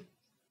book too.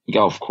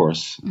 Yeah, of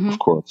course. Mm-hmm. Of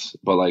course.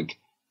 But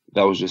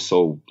that was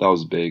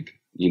big,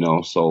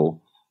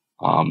 so,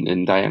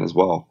 and Diane as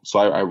well. So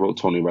I wrote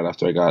Tony right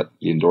after I got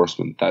the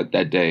endorsement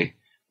that day.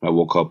 I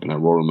woke up and I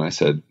wrote him, and I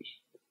said,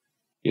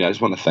 I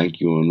just want to thank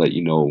you and let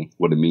you know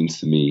what it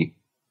means to me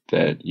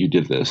that you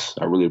did this.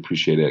 I really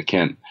appreciate it. I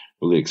can't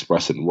really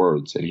express it in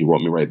words. And he wrote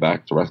me right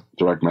back,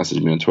 direct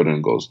messaged me on Twitter,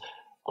 and goes,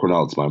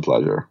 Cornell, it's my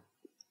pleasure.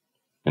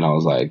 And I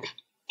was like,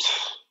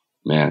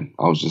 man,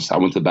 I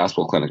went to the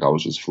basketball clinic. I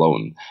was just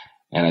floating,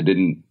 and I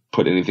didn't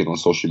put anything on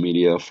social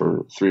media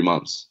for 3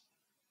 months.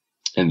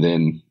 And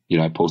then,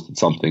 I posted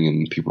something,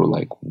 and people were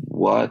like,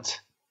 what?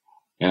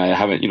 And I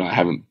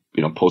haven't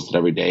posted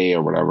every day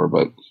or whatever,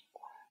 but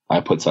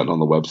I put something on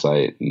the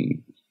website,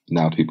 and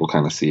now people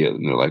kind of see it,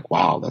 and they're like,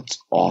 wow, that's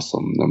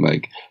awesome. And I'm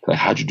like,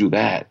 how'd you do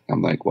that?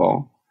 I'm like,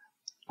 well,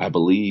 I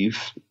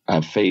believe, I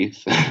have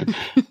faith.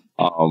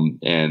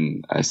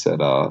 And I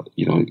said,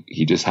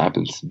 he just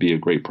happens to be a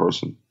great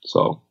person.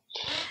 So,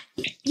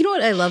 you know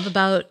what I love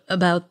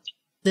about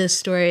this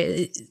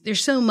story?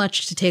 There's so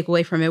much to take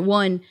away from it.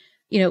 One,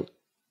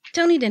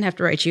 Tony didn't have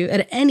to write you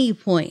at any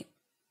point.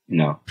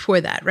 No.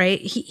 For that,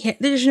 right?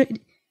 There's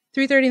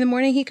 3:30 in the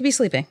morning. He could be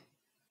sleeping.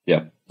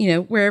 Yeah.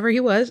 Wherever he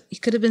was, he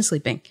could have been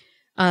sleeping.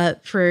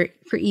 For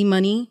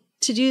E-Money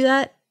to do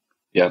that,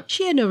 yeah,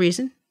 she had no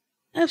reason,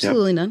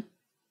 absolutely none.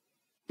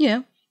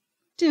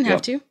 Didn't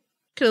have to.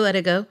 Could have let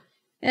it go.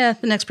 The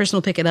next person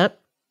will pick it up.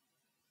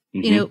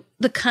 Mm-hmm.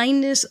 The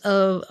kindness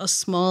of a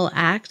small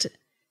act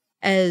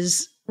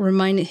as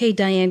reminding, hey,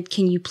 Diane,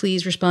 can you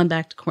please respond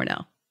back to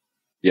Cornell?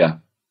 Yeah.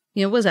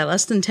 What was that,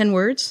 less than 10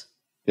 words?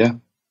 Yeah.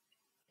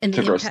 And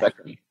took her a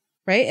second.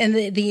 Right? And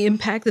the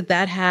impact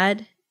that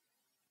had,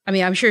 I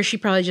mean, I'm sure she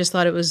probably just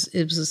thought it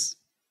was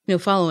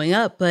following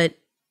up, but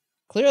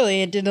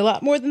clearly it did a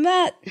lot more than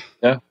that.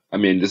 Yeah. I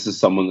mean, this is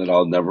someone that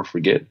I'll never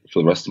forget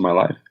for the rest of my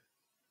life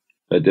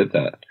that did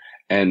that.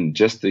 And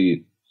just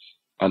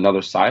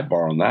another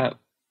sidebar on that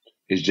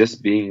is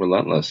just being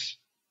relentless.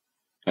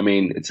 I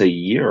mean, it's a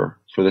year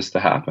for this to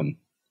happen.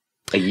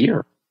 A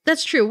year.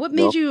 That's true. What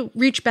made you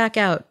reach back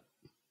out?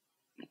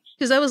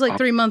 Because that was like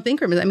 3-month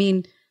increments. I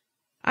mean,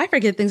 I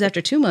forget things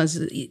after 2 months.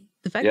 The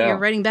fact that you're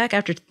writing back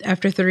after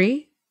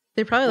 3,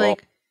 they're probably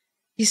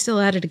he's still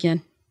at it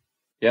again.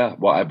 Yeah.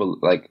 Well, I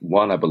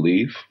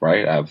believe,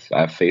 right? I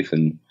have faith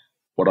in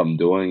what I'm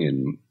doing,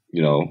 and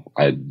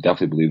I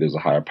definitely believe there's a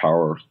higher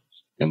power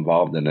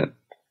involved in it,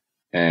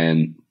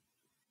 and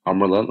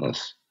I'm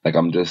relentless. Like,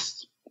 I'm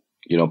just,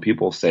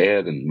 people say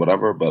it and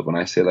whatever, but when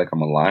I say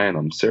I'm a lion,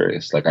 I'm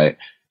serious. Like,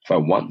 if I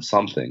want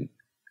something,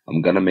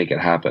 I'm gonna make it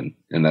happen,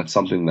 and that's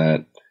something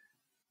that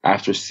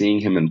after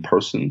seeing him in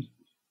person,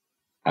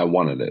 I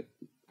wanted it.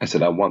 I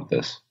said, I want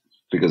this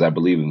because I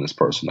believe in this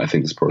person. I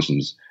think this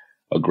person's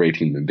a great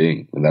human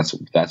being, and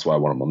that's why I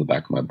want him on the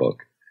back of my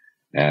book.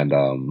 And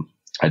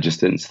I just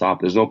didn't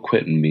stop. There's no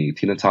quit in me.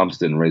 Tina Thomas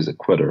didn't raise a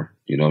quitter.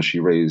 She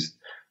raised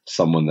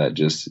someone that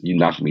just, you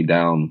knock me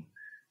down,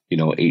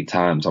 8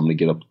 times, I'm gonna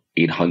get up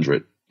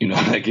 800.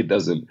 It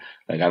doesn't,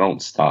 I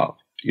don't stop.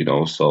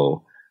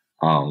 So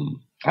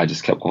I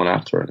just kept going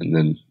after it, and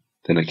then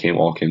it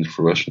all came to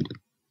fruition.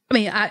 I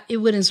mean, it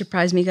wouldn't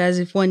surprise me, guys,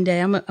 if one day,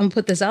 I'm gonna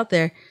put this out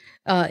there,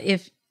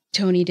 if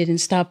Tony didn't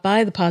stop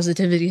by the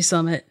Positivity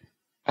Summit.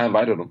 I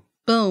invited him.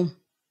 Boom.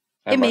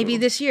 It may be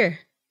this year.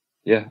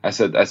 Yeah, I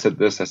said,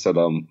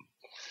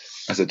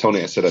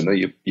 Tony, I said, I know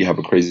you have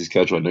a crazy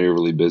schedule. I know you're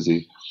really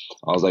busy.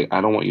 I was like,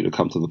 I don't want you to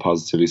come to the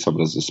Positivity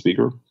Summit as a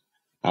speaker.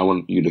 I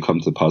want you to come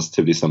to the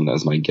Positivity Summit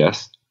as my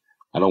guest.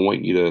 I don't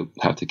want you to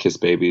have to kiss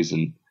babies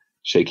and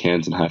shake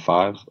hands and high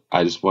five.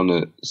 I just want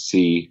you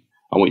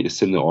to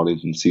sit in the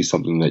audience and see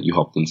something that you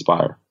helped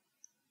inspire.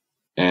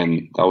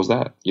 And that was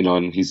that,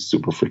 and he's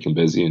super freaking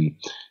busy, and,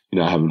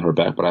 I haven't heard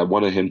back, but I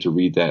wanted him to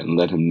read that and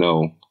let him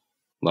know,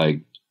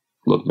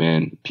 look,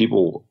 man,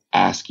 people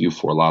ask you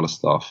for a lot of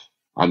stuff.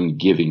 I'm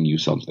giving you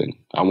something.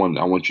 I'm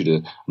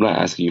not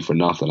asking you for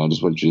nothing. I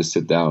just want you to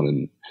sit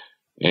down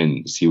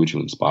and see what you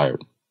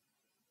inspired.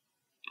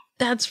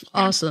 That's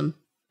awesome.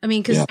 I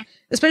mean, because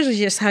especially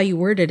just how you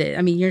worded it.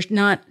 I mean, you're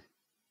not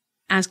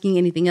asking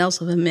anything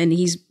else of him, and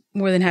he's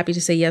more than happy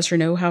to say yes or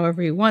no,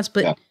 however he wants.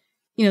 But,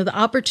 the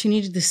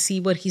opportunity to see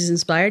what he's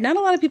inspired, not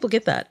a lot of people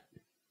get that.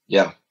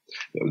 Yeah.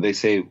 They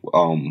say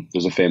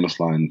there's a famous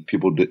line,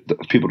 people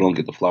don't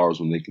get the flowers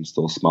when they can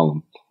still smell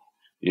them,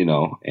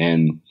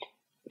 and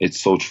it's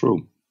so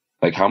true.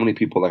 Like, how many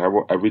people, I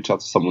reached out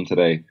to someone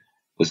today.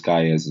 This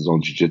guy has his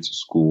own jiu-jitsu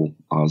school.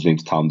 His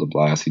name's Tom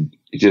DeBlas. He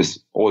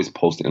just always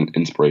posts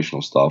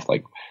inspirational stuff,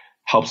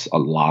 helps a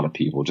lot of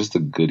people, just a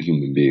good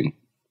human being.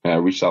 And I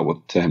reached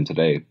out to him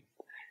today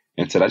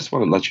and said, I just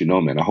want to let you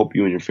know, man, I hope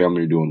you and your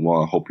family are doing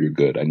well. I hope you're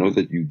good. I know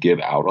that you give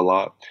out a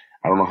lot.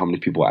 I don't know how many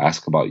people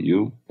ask about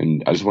you,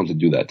 and I just wanted to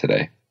do that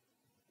today.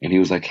 And he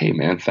was like, hey,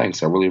 man,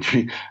 thanks. I really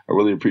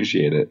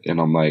appreciate it. And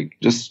I'm like,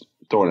 just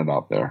throwing it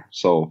out there.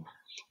 So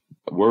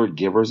we're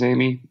givers,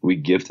 Amy. We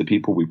give to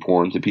people. We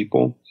pour into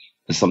people.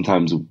 And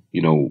sometimes,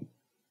 we don't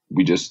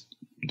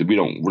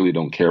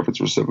care if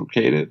it's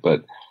reciprocated,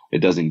 but it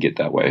doesn't get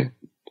that way.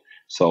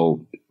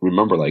 So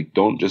remember,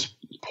 don't just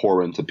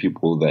pour into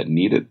people that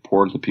need it.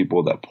 Pour into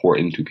people that pour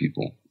into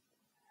people.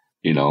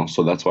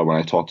 So that's why when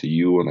I talk to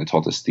you and I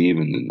talk to Steve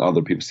and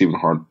other people, Stephen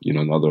Hart,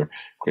 another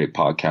great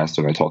podcaster,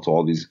 and I talk to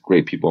all these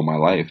great people in my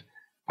life,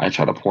 I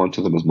try to pour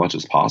into them as much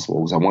as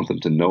possible because I want them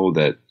to know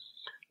that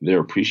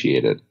they're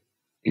appreciated,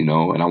 and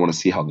I want to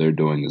see how they're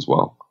doing as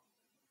well.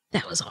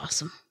 That was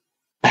awesome.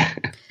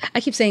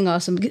 I keep saying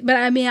awesome, but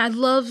I mean, I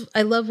love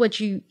what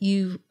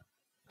you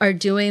are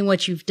doing,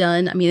 what you've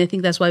done. I mean, I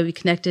think that's why we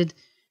connected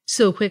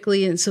so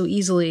quickly and so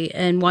easily,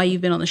 and why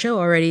you've been on the show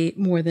already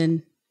more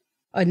than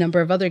a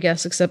number of other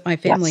guests, except my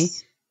family.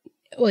 Yes.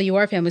 Well, you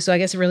are family, so I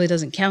guess it really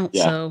doesn't count.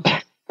 Yeah. So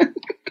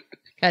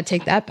gotta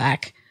take that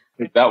back.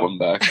 Take that one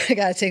back. I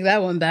gotta take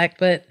that one back.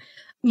 But,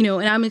 and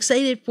I'm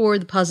excited for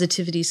the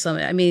Positivity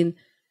Summit. I mean,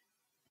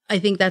 I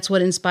think that's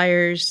what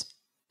inspires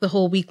the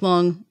whole week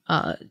long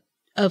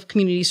of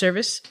community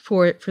service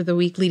for the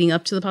week leading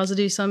up to the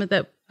Positivity Summit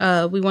that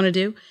we want to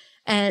do.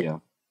 And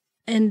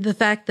the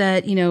fact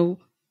that,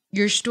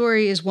 your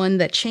story is one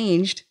that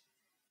changed.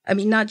 I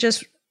mean, not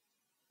just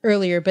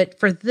earlier, but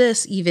for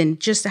this, even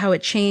just how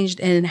it changed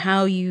and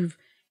how you've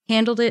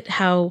handled it,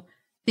 how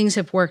things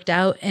have worked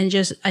out. And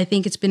just, I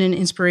think it's been an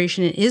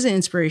inspiration. It is an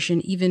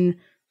inspiration, even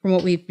from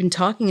what we've been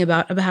talking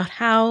about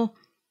how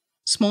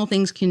small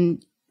things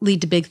can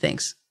lead to big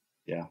things.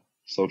 Yeah,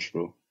 so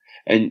true.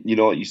 And you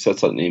know what? You said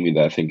something, Amy,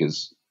 that I think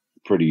is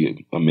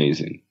pretty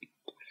amazing.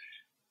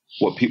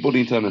 What people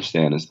need to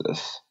understand is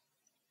this.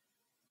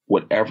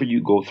 Whatever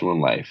you go through in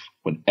life,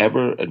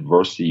 whatever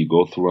adversity you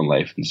go through in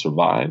life and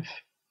survive,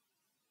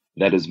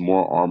 that is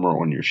more armor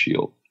on your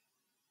shield.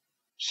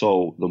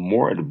 So the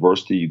more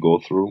adversity you go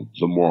through,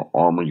 the more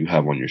armor you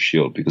have on your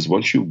shield. Because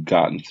once you've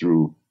gotten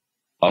through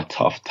a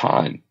tough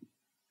time,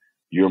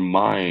 your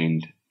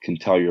mind can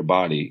tell your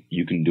body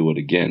you can do it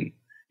again.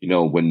 You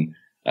know, when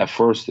at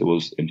first it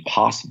was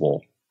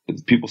impossible,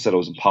 people said it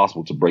was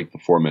impossible to break the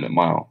 4-minute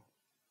mile.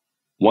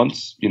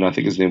 Once, you know, I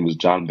think his name was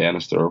John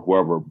Bannister or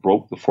whoever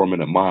broke the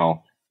 4-minute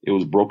mile, it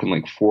was broken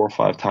like 4 or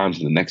 5 times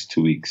in the next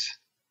 2 weeks.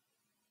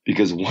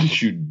 Because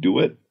once you do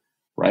it,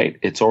 right,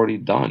 it's already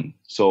done.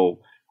 So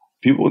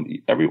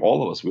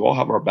all of us, we all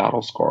have our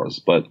battle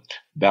scars, but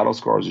battle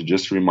scars are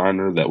just a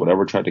reminder that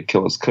whatever tried to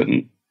kill us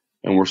couldn't,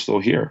 and we're still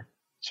here.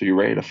 So you're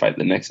ready to fight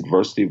the next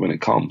adversity when it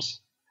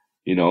comes,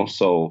 you know?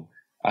 So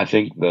I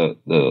think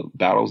the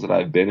battles that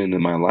I've been in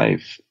my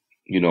life,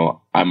 you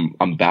know,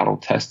 I'm battle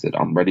tested.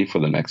 I'm ready for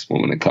the next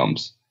one when it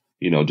comes,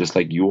 you know, just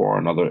like you are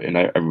and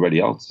everybody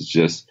else. It's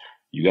just,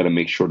 you got to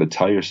make sure to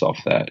tell yourself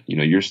that, you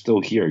know, you're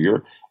still here.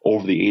 You're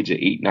over the age of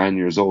 8, 9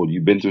 years old.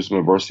 You've been through some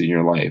adversity in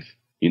your life,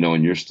 you know,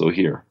 and you're still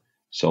here.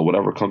 So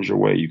whatever comes your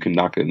way, you can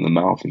knock it in the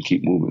mouth and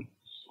keep moving.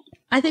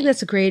 I think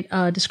that's a great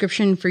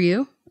description for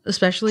you,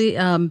 especially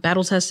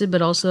battle tested,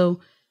 but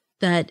also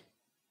that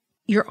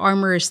your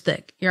armor is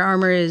thick. Your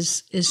armor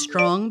is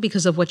strong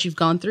because of what you've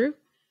gone through.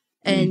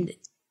 And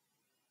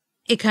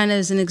it kind of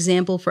is an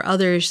example for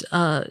others,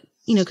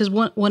 you know, because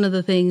one of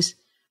the things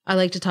I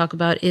like to talk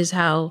about is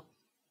how,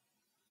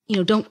 you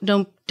know,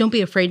 don't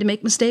be afraid to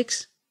make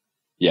mistakes.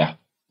 Yeah.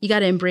 You got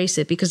to embrace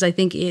it, because I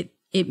think it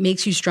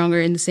makes you stronger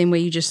in the same way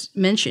you just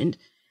mentioned.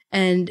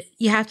 And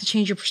you have to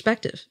change your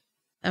perspective.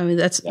 I mean,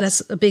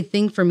 that's a big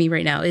thing for me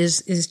right now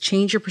is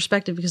change your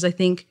perspective, because I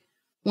think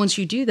once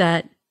you do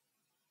that,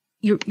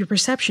 your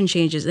perception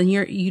changes, and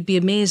you'd be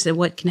amazed at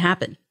what can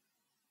happen.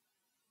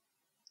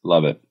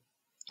 Love it.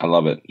 I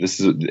love it.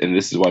 This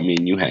is why me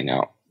and you hang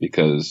out,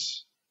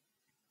 because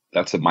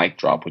that's a mic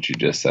drop, what you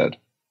just said.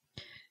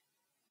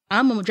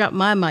 I'm going to drop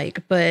my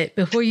mic, but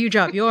before you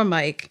drop your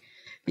mic,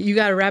 you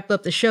got to wrap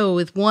up the show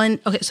with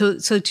one. Okay. So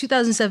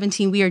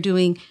 2017, we are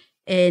doing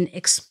an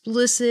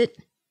explicit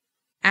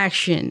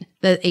action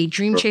that a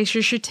dream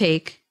chaser should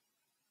take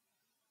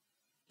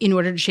in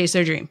order to chase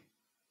their dream.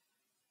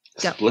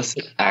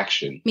 Explicit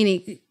action.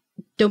 Meaning,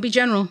 don't be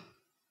general.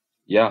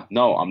 Yeah,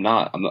 no, I'm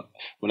not.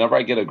 Whenever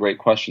I get a great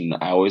question,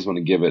 I always want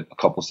to give it a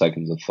couple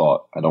seconds of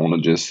thought. I don't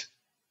want to just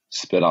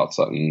spit out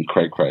something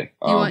cray.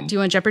 Do you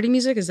want Jeopardy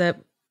music? Is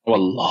that?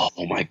 Oh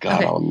my God,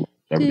 okay. I would love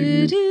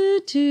Jeopardy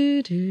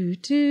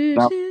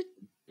music.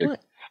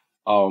 What?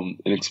 An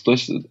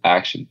explicit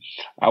action.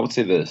 I would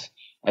say this.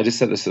 I just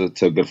said this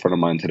to a good friend of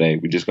mine today.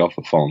 We just got off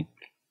the phone.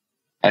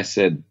 I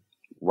said,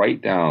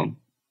 write down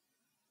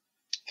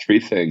 3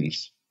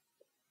 things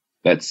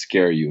that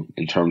scare you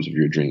in terms of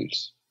your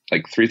dreams.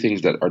 Like 3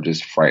 things that are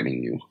just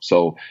frightening you.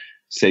 So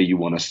say you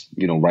want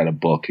to, write a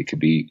book. It could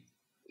be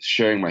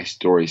sharing my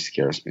story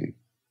scares me.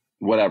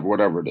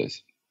 Whatever it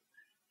is.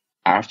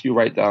 After you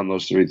write down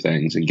those 3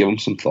 things and give them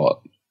some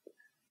thought,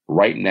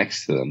 right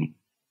next to them,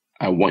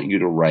 I want you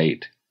to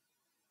write,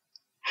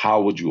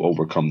 how would you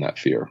overcome that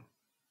fear?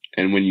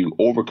 And when you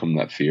overcome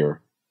that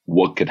fear,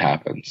 what could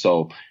happen?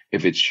 So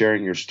if it's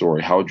sharing your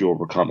story, how would you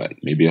overcome it?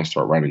 Maybe I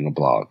start writing a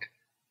blog.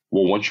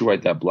 Well, once you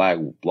write that blog,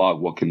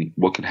 what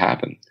can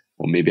happen?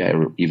 Well, maybe I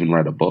even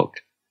write a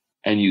book.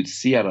 And you'd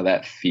see out of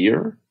that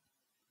fear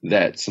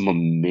that some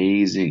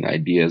amazing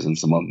ideas and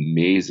some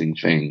amazing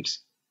things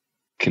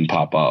can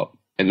pop up.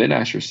 And then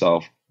ask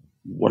yourself,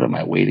 what am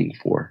I waiting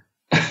for?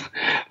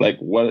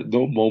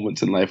 No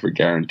moments in life are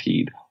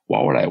guaranteed.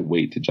 Why would I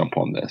wait to jump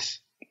on this?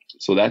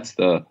 So that's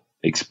the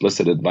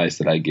explicit advice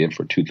that I give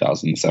for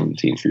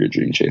 2017 for your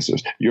dream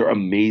chasers. You're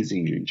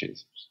amazing dream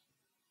chasers.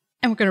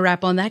 And we're going to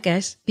wrap on that,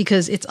 guys,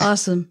 because it's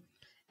awesome.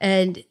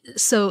 And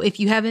so if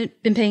you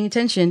haven't been paying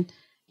attention,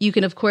 you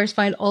can, of course,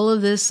 find all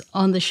of this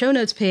on the show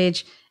notes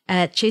page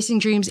at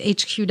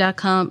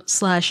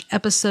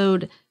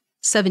chasingdreamshq.com/episode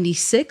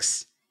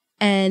 76.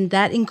 And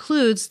that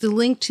includes the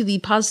link to the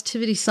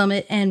Positivity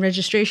Summit and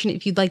registration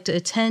if you'd like to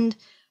attend.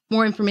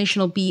 More information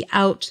will be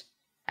out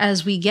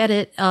as we get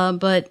it,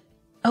 but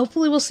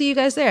hopefully we'll see you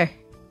guys there.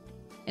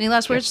 Any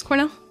last words,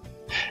 Cornell?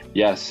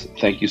 Yes.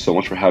 Thank you so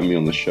much for having me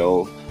on the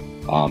show.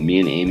 Me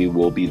and Amy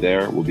will be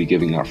there. We'll be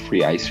giving out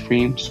free ice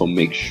cream, so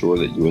make sure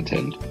that you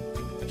attend.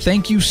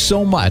 Thank you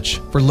so much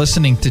for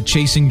listening to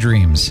Chasing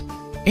Dreams.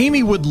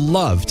 Amy would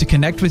love to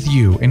connect with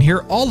you and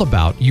hear all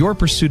about your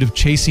pursuit of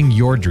chasing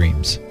your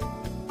dreams.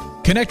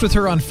 Connect with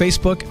her on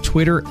Facebook,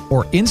 Twitter,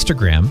 or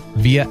Instagram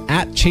via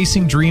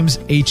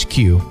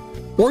 @ChasingDreamsHQ.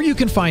 Or you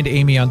can find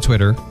Amy on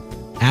Twitter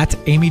at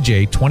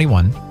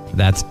AimyJ21.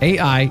 That's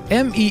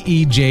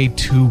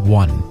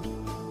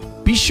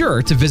AIMEEJ21. Be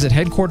sure to visit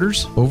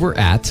headquarters over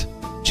at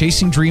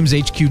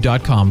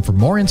ChasingDreamsHQ.com for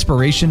more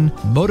inspiration,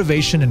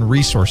 motivation, and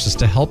resources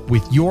to help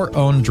with your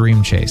own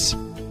dream chase.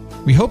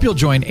 We hope you'll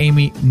join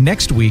Amy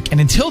next week,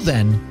 and until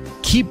then,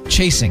 keep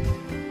chasing.